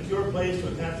seek a secure place to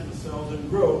attach themselves and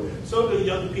grow, so do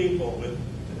young people with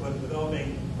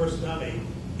developing personality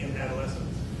in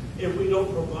adolescence. If we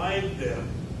don't provide them,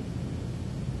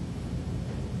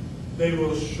 they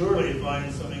will surely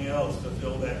find something else to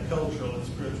fill that cultural and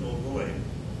spiritual void.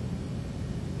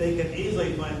 They can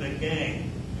easily find a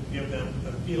gang to give them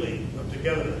a feeling of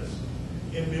togetherness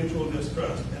in mutual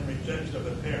distrust and rejection of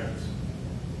the parents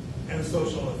and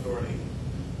social authority.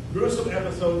 Gruesome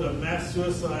episodes of mass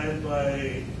suicide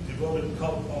by devoted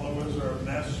cult followers or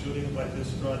mass shootings by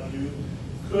distraught youth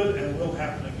could and will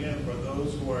happen again for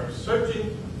those who are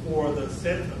searching for the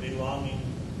sense of belonging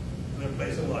in their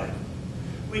place in life.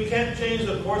 We can't change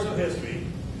the course of history,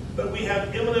 but we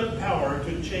have imminent power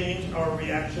to change our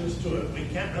reactions to it. We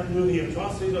can't undo the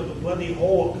atrocities of the bloody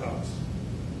Holocaust,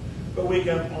 but we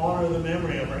can honor the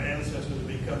memory of our ancestors and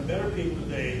become better people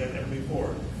today than ever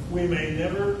before. We may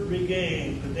never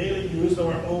regain the daily use of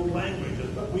our old languages,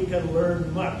 but we can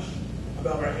learn much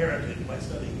about our heritage by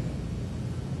studying it.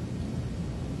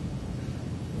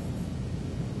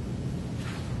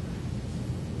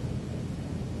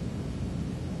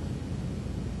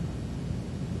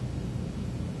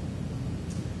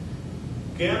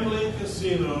 Gambling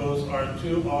casinos are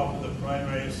too often the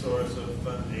primary source of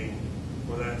funding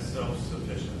for that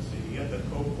self-sufficiency. Yet the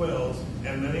Coquilles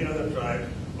and many other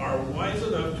tribes are wise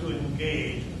enough to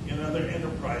engage in other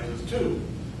enterprises too.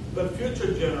 But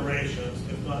future generations,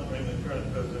 if not during the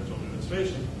current presidential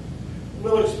administration,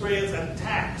 will experience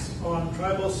attacks on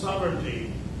tribal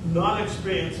sovereignty not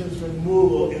experienced since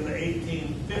removal in the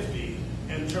 1850s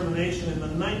and termination in the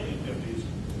 1950s.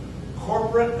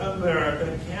 Corporate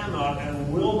America cannot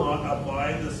and will not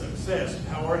abide the success,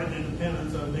 power, and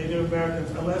independence of Native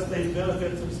Americans unless they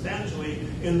benefit substantially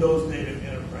in those Native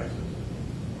enterprises.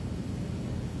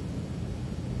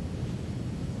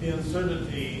 The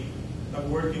uncertainty of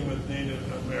working with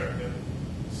Native American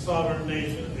sovereign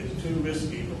nations is too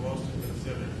risky for most to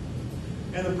consider.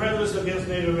 And the prejudice against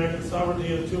Native American sovereignty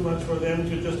is too much for them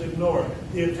to just ignore.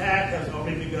 The attack has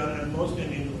already begun, and most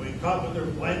Indians will be caught with their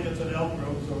blankets and elk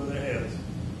ropes over their heads.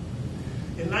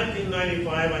 In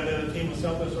 1995, I led a team of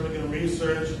Southwest Oregon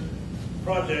research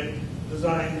project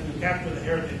designed to capture the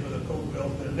heritage of the Coquille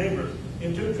and their neighbors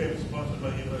in 2 trips sponsored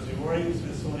by the University of Oregon,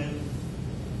 Smithsonian,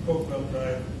 Coquille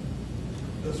Tribe.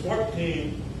 The SWART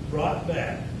team brought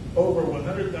back over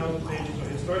 100,000 pages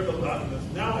of historical documents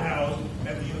now housed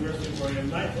at the University of Oregon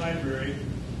Knight Library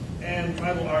and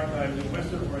Tribal Archives in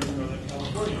Western Oregon, Northern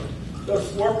California. The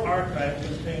SWART archive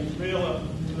contains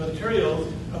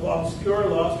materials of obscure,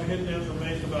 lost, or hidden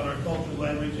information about our culture,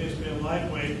 language, history, and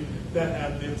lifeway that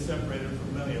have been separated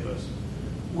from many of us.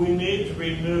 We need to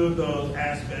renew those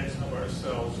aspects of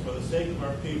ourselves for the sake of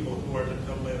our people who are to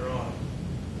come later on.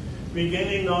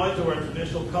 Regaining knowledge of our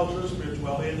traditional culture,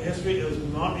 spirituality, and history is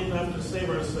not enough to save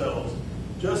ourselves.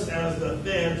 Just as the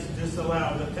feds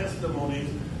disallowed the testimonies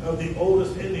of the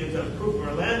oldest Indians as proof of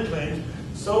our land claims,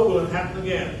 so will it happen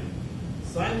again.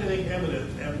 Scientific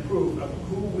evidence and proof of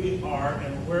who we are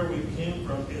and where we came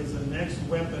from is the next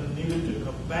weapon needed to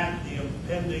combat the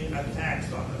impending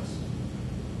attacks on us.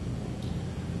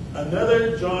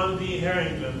 Another John D.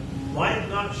 Harrington might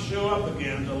not show up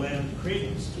again to lend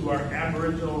credence to our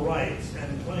Aboriginal rights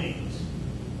and claims.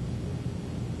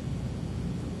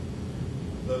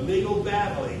 The legal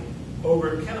battling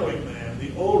over Kennewick land,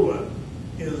 the old one,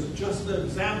 is just an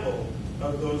example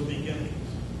of those beginnings.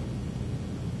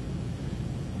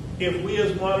 If we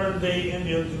as modern-day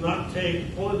Indians do not take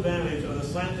full advantage of the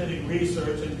scientific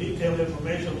research and detailed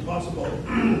information possible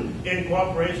in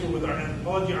cooperation with our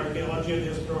anthropology, archaeology, and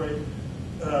historic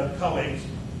colleagues,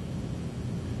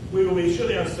 we will be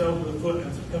shooting ourselves in the foot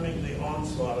and succumbing to the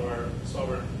onslaught of our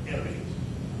sovereign enemies.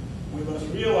 We must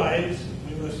utilize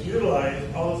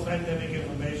all the scientific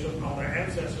information on our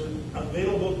ancestors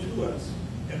available to us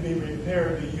and be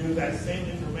prepared to use that same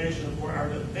information for our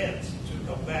defense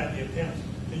to combat the attempts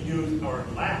to use our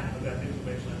lack of that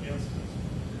information against us.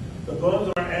 The bones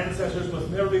of our ancestors must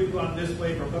never be put on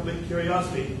display for public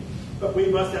curiosity, but we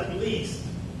must at least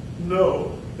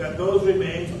know that those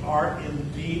remains are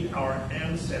indeed our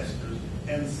ancestors,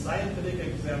 and scientific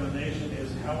examination is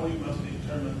how we must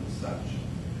determine such.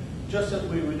 Just as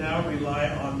we now rely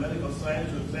on medical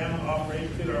science to examine, operate,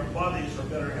 treat our bodies for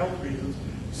better health reasons,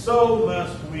 So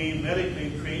must we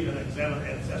medically treat and examine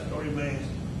ancestral remains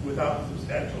without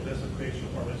substantial desecration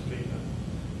or mistreatment.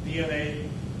 DNA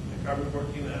and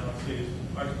carbon-14 analyses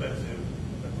are expensive,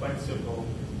 but quite simple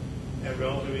and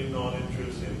relatively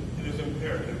non-intrusive. It is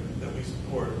imperative that we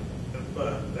support and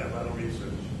fund that vital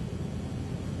research.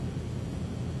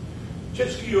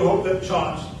 Chitschke hoped that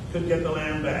Chotch could get the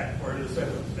land back for her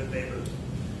descendants and neighbors.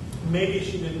 Maybe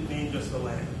she didn't mean just the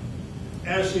land.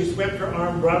 As she swept her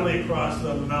arm broadly across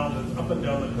the mountains, up and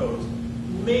down the coast,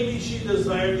 maybe she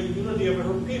desired the unity of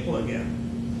her people again.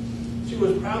 She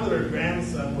was proud that her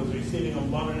grandson was receiving a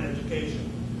modern education.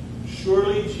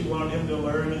 Surely she wanted him to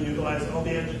learn and utilize all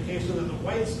the education that the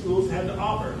white schools had to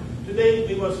offer. Today,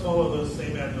 we must follow those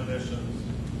same admonitions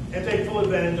and take full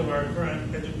advantage of our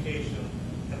current education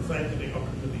and scientific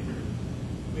opportunities.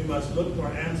 We must look to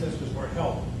our ancestors for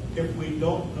help. If we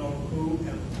don't know who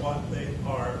and what they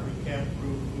are, we can't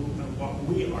prove who and what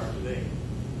we are today.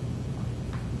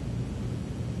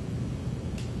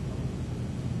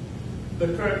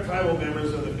 The current tribal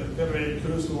members of the Confederated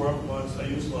Crews who worked on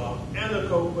Sayuslaw and the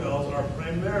Coquilles are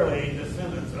primarily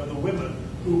descendants of the women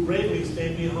who bravely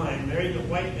stayed behind, married to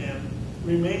white men,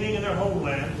 remaining in their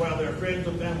homeland while their friends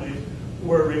and families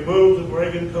were removed to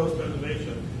Oregon Coast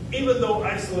Reservation. Even though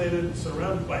isolated and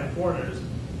surrounded by foreigners,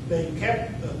 they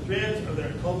kept the threads of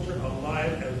their culture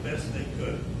alive as best they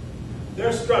could.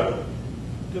 Their struggle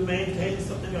to maintain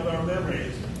something of our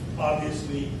memories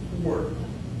obviously worked.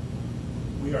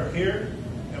 We are here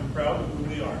and proud of who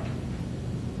we are.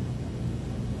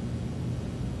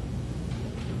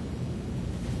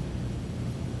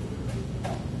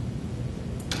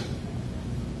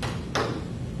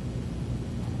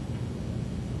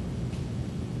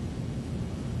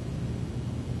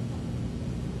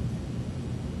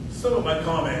 Some of my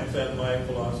comments and my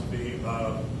philosophy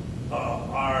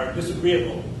are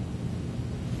disagreeable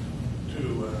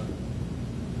to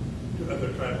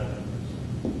other tribal members.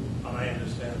 I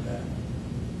understand that.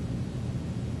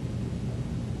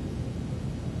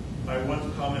 I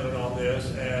once commented on this,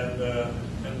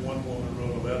 and one woman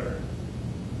wrote a letter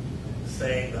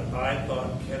saying that I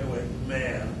thought Kennewick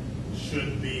man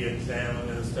should be examined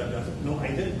and studied. I said, no, I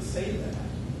didn't say that.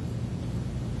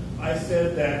 I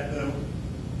said that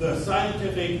the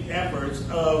scientific efforts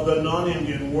of the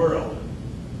non-Indian world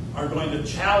are going to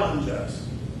challenge us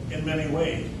in many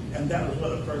ways, and that was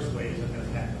one of the first ways it has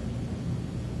happened.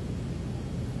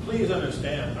 Please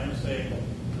understand, I'm saying,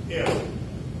 if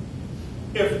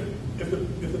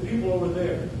the people over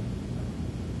there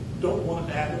don't want it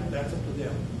to happen, that's up to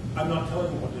them. I'm not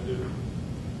telling them what to do.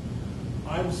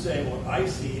 I'm saying what I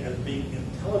see as being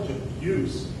intelligent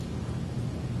use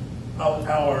of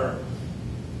our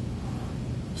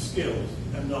skills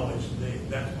and knowledge today.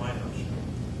 That's my notion.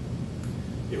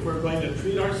 If we're going to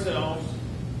treat ourselves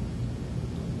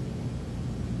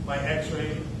by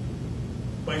x-ray,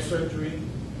 by surgery,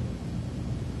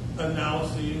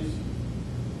 analyses,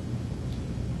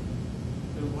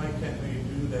 then why can't we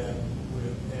do that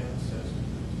with ancestors?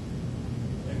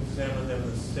 Examine them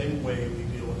the same way we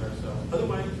deal with ourselves.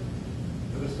 Otherwise,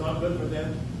 if it's not good for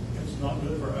them, it's not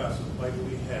good for us. Why do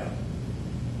we have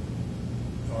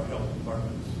our health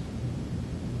departments?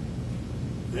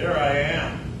 There I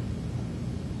am.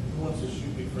 Who wants to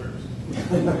shoot me first?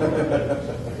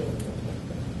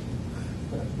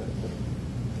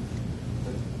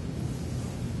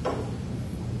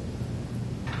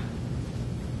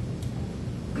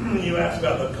 You asked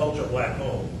about the culture black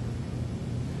hole.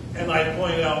 And I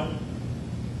point out,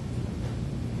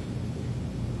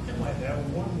 I might have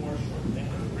one more short thing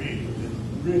to read, which is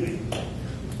really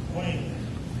poignant.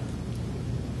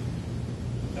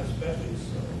 Especially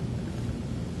so.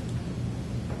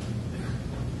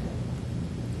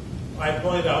 I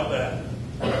point out that,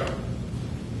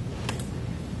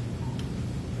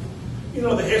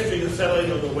 the history of the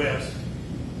settling of the West.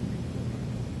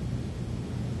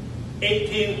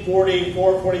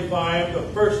 1844, 45, the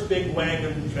first big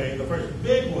wagon train, the first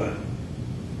big one,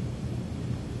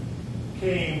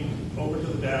 came over to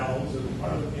the Downs, and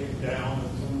part of it came down,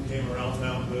 and some came around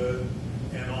Mount Hood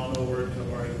and on over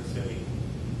to Oregon City.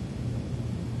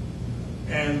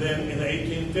 And then in the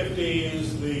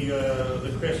 1850s,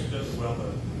 the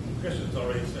Christians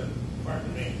already sent,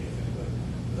 pardon me,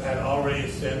 had already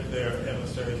sent their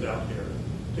emissaries out here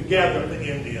to gather the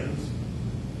Indians.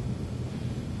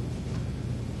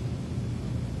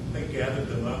 They gathered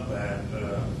them up at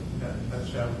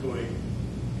Champoeg.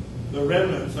 The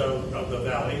remnants of the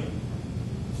valley,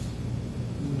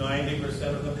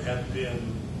 90% of them had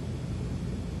been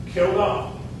killed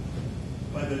off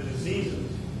by the diseases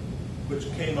which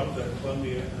came up the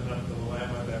Columbia and up the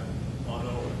Willamette on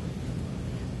over.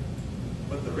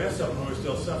 but the rest of them who were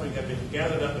still suffering had been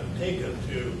gathered up and taken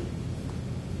to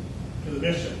the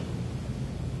mission,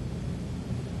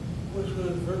 which was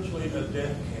virtually a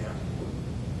death camp.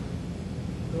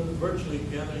 It was virtually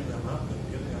gathering them up and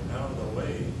getting them out of the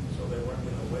way so they weren't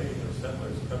going to weigh their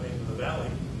settlers coming to the valley.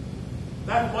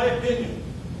 That's my opinion.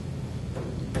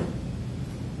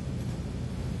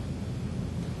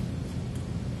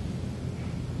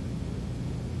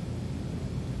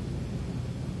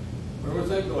 Where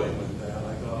was I going with that?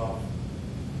 I got off.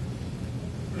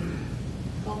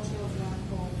 Cultural black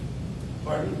hole.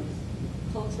 Pardon?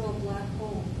 Cultural black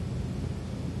hole.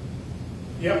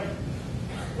 Yep.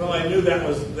 Well, I knew that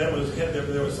was there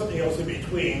was something else in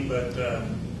between, but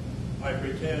I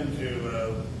pretend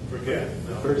to forget.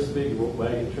 The first big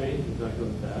wagon train, you're talking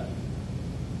about that?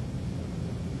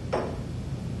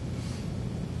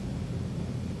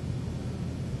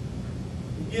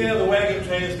 Yeah, the wagon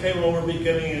trains came over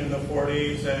beginning in the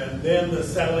 40s, and then the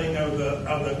settling of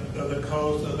the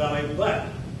coast of the valley. But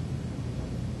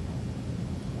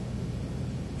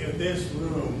if this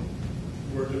room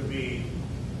were to be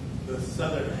the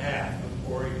southern half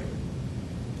of Oregon,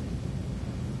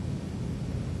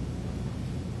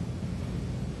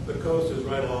 the coast is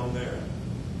right along there.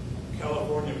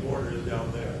 California border is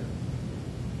down there.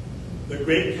 The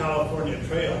Great California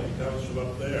Trail comes from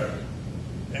up there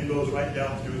and goes right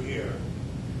down through here,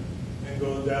 and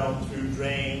goes down through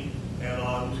Drain and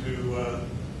on to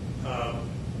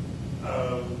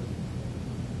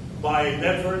by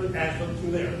Medford, Ashland,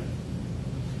 through there.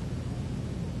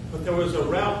 But there was a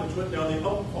route which went down the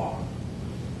Umpqua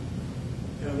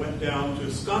and went down to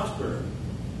Scottsburg,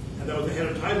 and that was ahead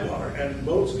of Tidewater, and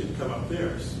boats could come up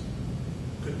there,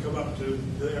 could come up to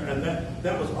there, and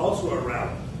that was also a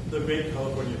route, the Great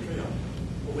California Trail.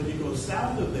 But when you go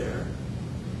south of there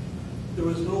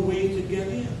was no way to get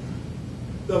in.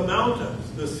 The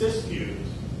mountains, the Siskiyous,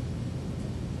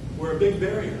 were a big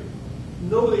barrier.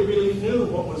 Nobody really knew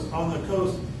what was on the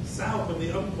coast south of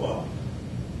the Umpqua,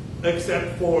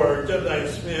 except for Jedediah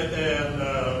Smith and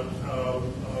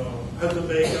Hudson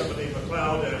Bay Company,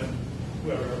 McLeod, and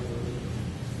whoever else.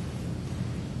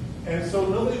 And so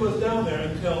nobody was down there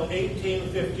until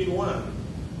 1851.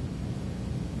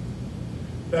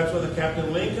 That's when the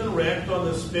Captain Lincoln wrecked on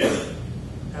the spit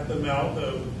at the mouth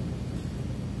of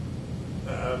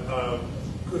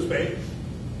Coos Bay.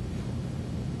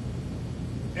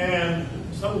 And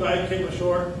some guy came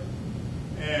ashore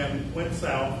and went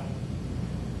south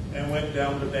and went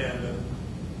down to Bandon,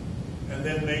 and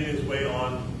then made his way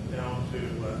on down to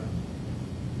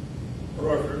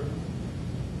Rorford,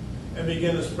 and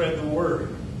began to spread the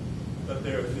word that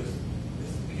there's this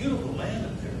beautiful land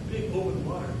up there, big open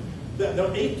water. The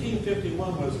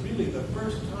 1851 was really the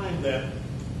first time that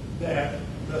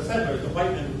the settlers, the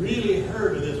white men, really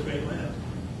heard of this great land.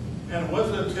 And it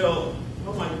wasn't until,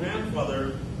 my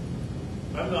grandfather,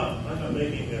 I'm not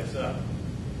making this up.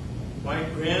 My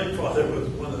grandfather was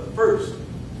one of the first.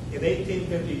 In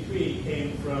 1853, he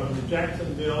came from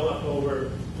Jacksonville up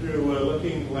over through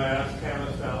Looking Glass,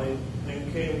 Camas Valley,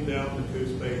 and came down to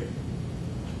Coos Bay.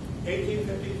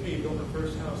 1853, built the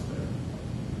first house there.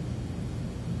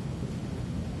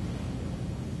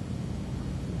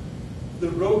 The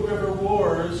Rogue River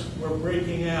Wars were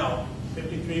breaking out,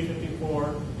 53, 54,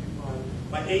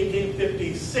 55. By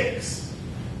 1856,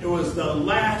 it was the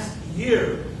last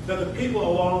year that the people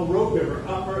along Rogue River,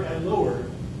 upper and lower,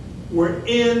 were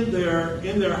in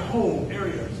their home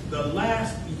areas. The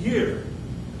last year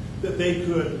that they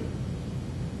could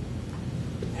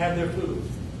have their food,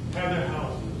 have their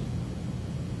houses.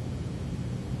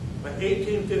 By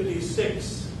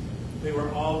 1856, they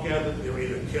were all gathered. They were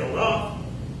either killed off,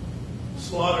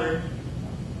 slaughtered,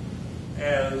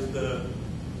 as the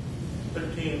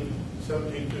 13,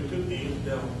 17 Tutukis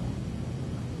down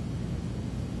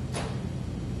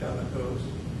the coast.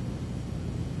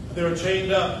 They were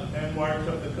chained up and marched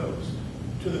up the coast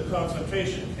to the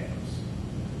concentration camps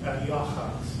at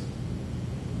Yachas.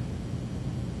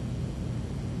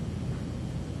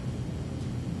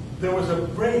 There was a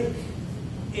break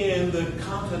in the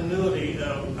continuity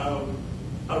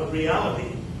of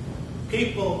reality.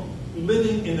 People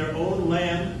living in their own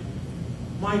land.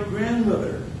 My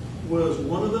grandmother was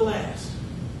one of the last.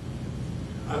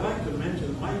 I'd like to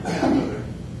mention my grandmother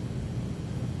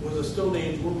was a Stone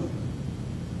Age woman.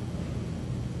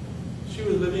 She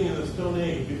was living in the Stone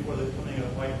Age before the coming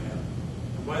of white men.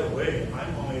 And by the way,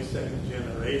 I'm only second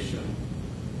generation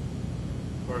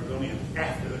Oregonian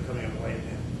after the coming of white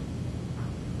men.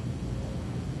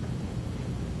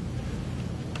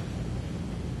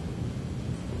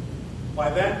 By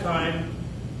that time,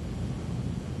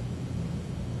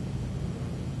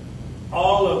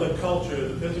 all of the culture,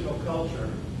 the physical culture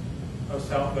of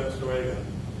Southwest Oregon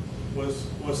was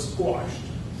squashed.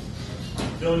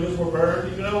 Villages were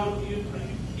burned. You know,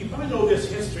 you probably know this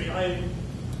history. I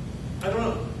don't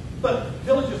know. But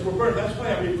villages were burned. That's why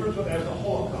I refer to it as the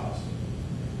Holocaust.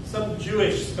 Some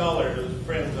Jewish scholars,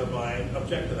 friends of mine,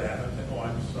 object to that. I think, oh,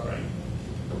 I'm sorry.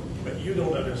 But you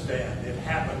don't understand. It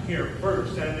happened here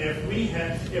first. And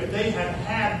if they had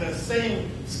had the same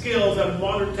skills and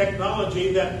modern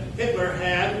technology that Hitler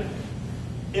had,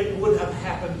 it would have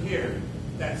happened here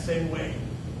that same way.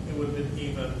 It would have been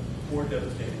even more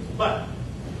devastating. But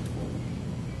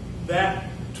that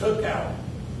took out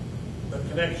the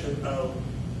connection of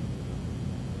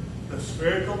the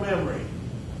spiritual memory,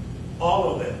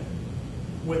 all of it,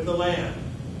 with the land.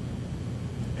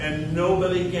 And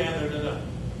nobody gathered it up.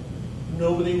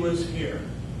 Nobody was here.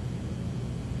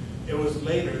 It was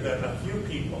later that a few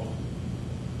people,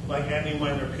 like Andy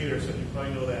Minor Peterson, you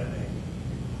probably know that name,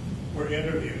 were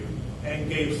interviewed and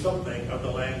gave something of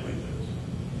the languages.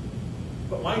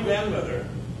 But my grandmother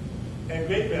and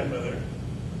great-grandmother,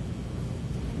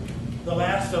 the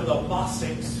last of the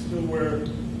Bossics who were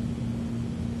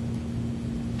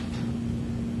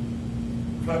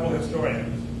tribal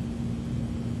historians,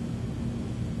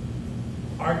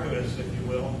 archivists, if you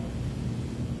will,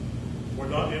 were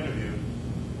not interviewed.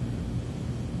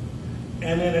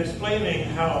 And in explaining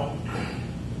how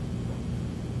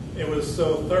it was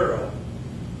so thorough,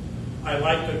 I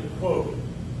like to quote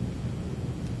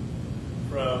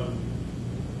from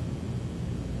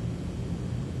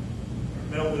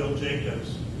Melville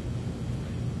Jacobs.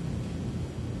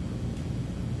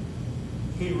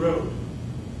 He wrote,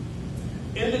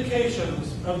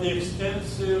 "Indications of the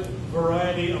extensive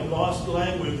variety of lost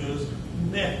languages,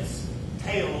 myths,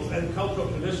 tales, and cultural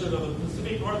traditions of the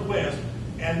Pacific Northwest,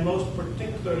 and most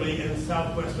particularly in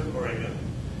southwestern Oregon,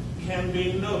 can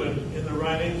be noted in the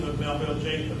writings of Melville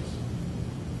Jacobs."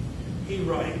 He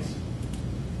writes,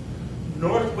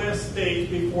 "Northwest states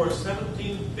before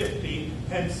 1750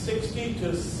 had 60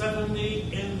 to 70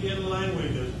 Indian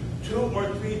languages, 2,000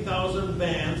 or 3,000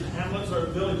 bands, hamlets, or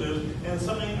villages, and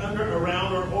something under,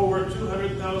 around, or over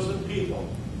 200,000 people.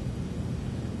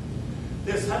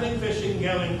 This hunting, fishing,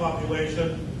 gathering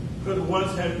population could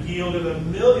once have yielded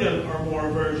 1 million or more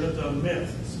versions of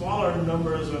myths, smaller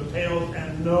numbers of tales,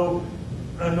 and no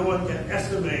one can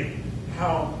estimate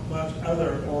how much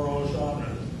other oral genres.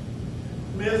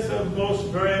 Myths of most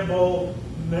variable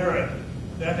merit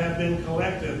that have been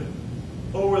collected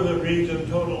over the region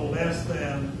total less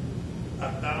than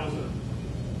 1,000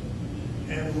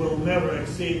 and will never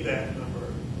exceed that number.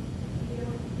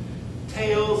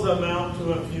 Tales amount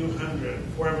to a few hundred,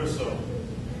 forever so.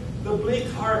 The bleak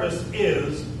harvest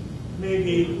is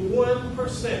maybe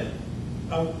 1%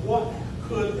 of what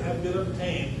could have been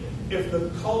obtained if the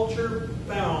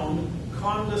culture-bound,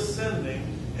 condescending,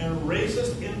 and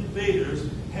racist invaders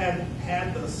had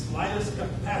had the slightest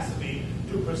capacity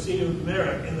to perceive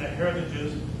merit in the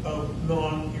heritages of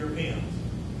non-Europeans.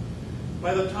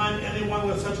 By the time anyone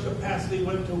with such capacity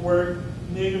went to work,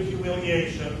 native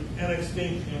humiliation and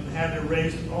extinction had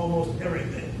erased almost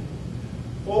everything.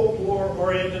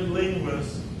 Folklore-oriented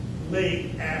linguists,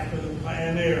 late after the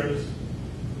pioneers,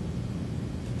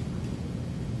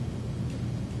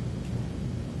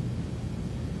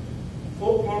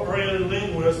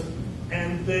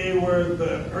 and they were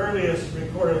the earliest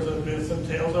recorders of myths and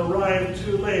tales, arrived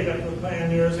too late after the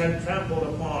pioneers had trampled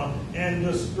upon and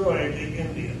destroyed the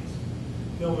Indians."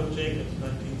 Melville Jacobs,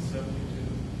 1972.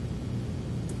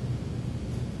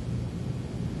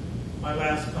 My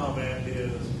last comment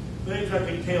is, many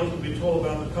tragic tales would be told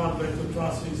about the conflicts and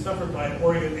atrocities suffered by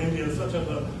Oregon Indians, such as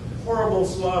the horrible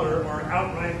slaughter or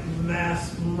outright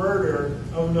mass murder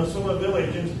of Nosoma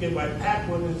Village instigated by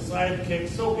Packwood and his sidekick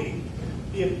Soapy.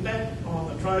 The effect on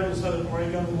the tribes of southern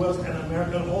Oregon was an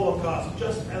American Holocaust,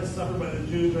 just as suffered by the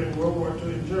Jews during World War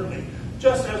II in Germany.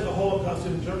 Just as the Holocaust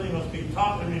in Germany must be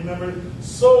taught and remembered,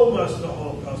 so must the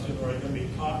Holocaust in Oregon be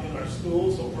taught in our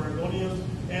schools so Oregonians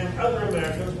and other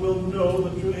Americans will know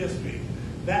the true history.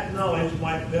 That knowledge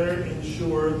might better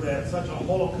ensure that such a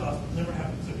Holocaust never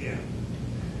happens again.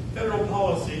 Federal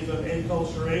policies of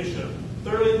acculturation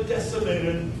thoroughly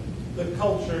decimated the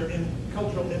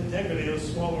cultural integrity of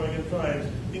small Oregon tribes,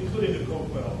 including the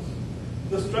Coquilles.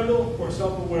 The struggle for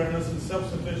self-awareness and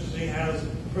self-sufficiency has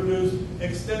produced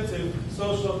extensive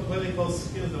social and political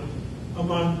schism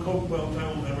among Coquille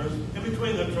tribal members and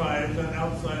between the tribes and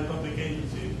outside public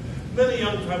agencies. Many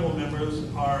young tribal members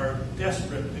are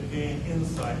desperate to gain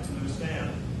insight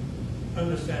and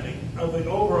understanding of the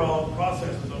overall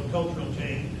processes of cultural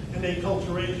change and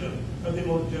acculturation of the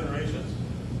older generations.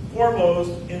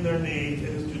 Foremost in their needs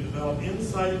is to develop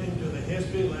insight into the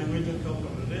history, language, and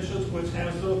cultural traditions which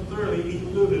have so thoroughly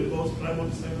eluded most tribal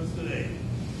descendants today.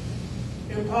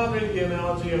 In pondering the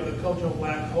analogy of the cultural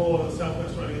black hole on the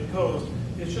southwest Oregon coast,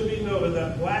 it should be noted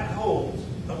that black holes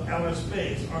of outer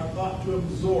space are thought to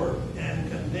absorb and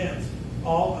condense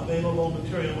all available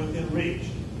material within reach,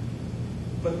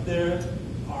 but they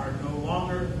are no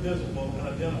longer visible and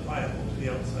identifiable to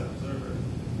the outside observer.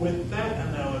 With that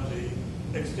analogy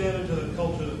extended to the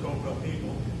culture of the Coquille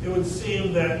people, it would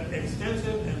seem that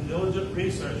extensive and diligent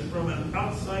research from an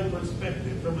outside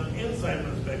perspective, from an inside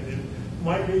perspective,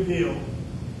 might reveal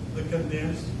the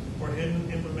condensed or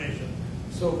hidden information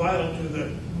so vital to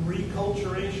the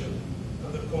reculturation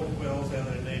of the Coquilles and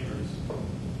their neighbors.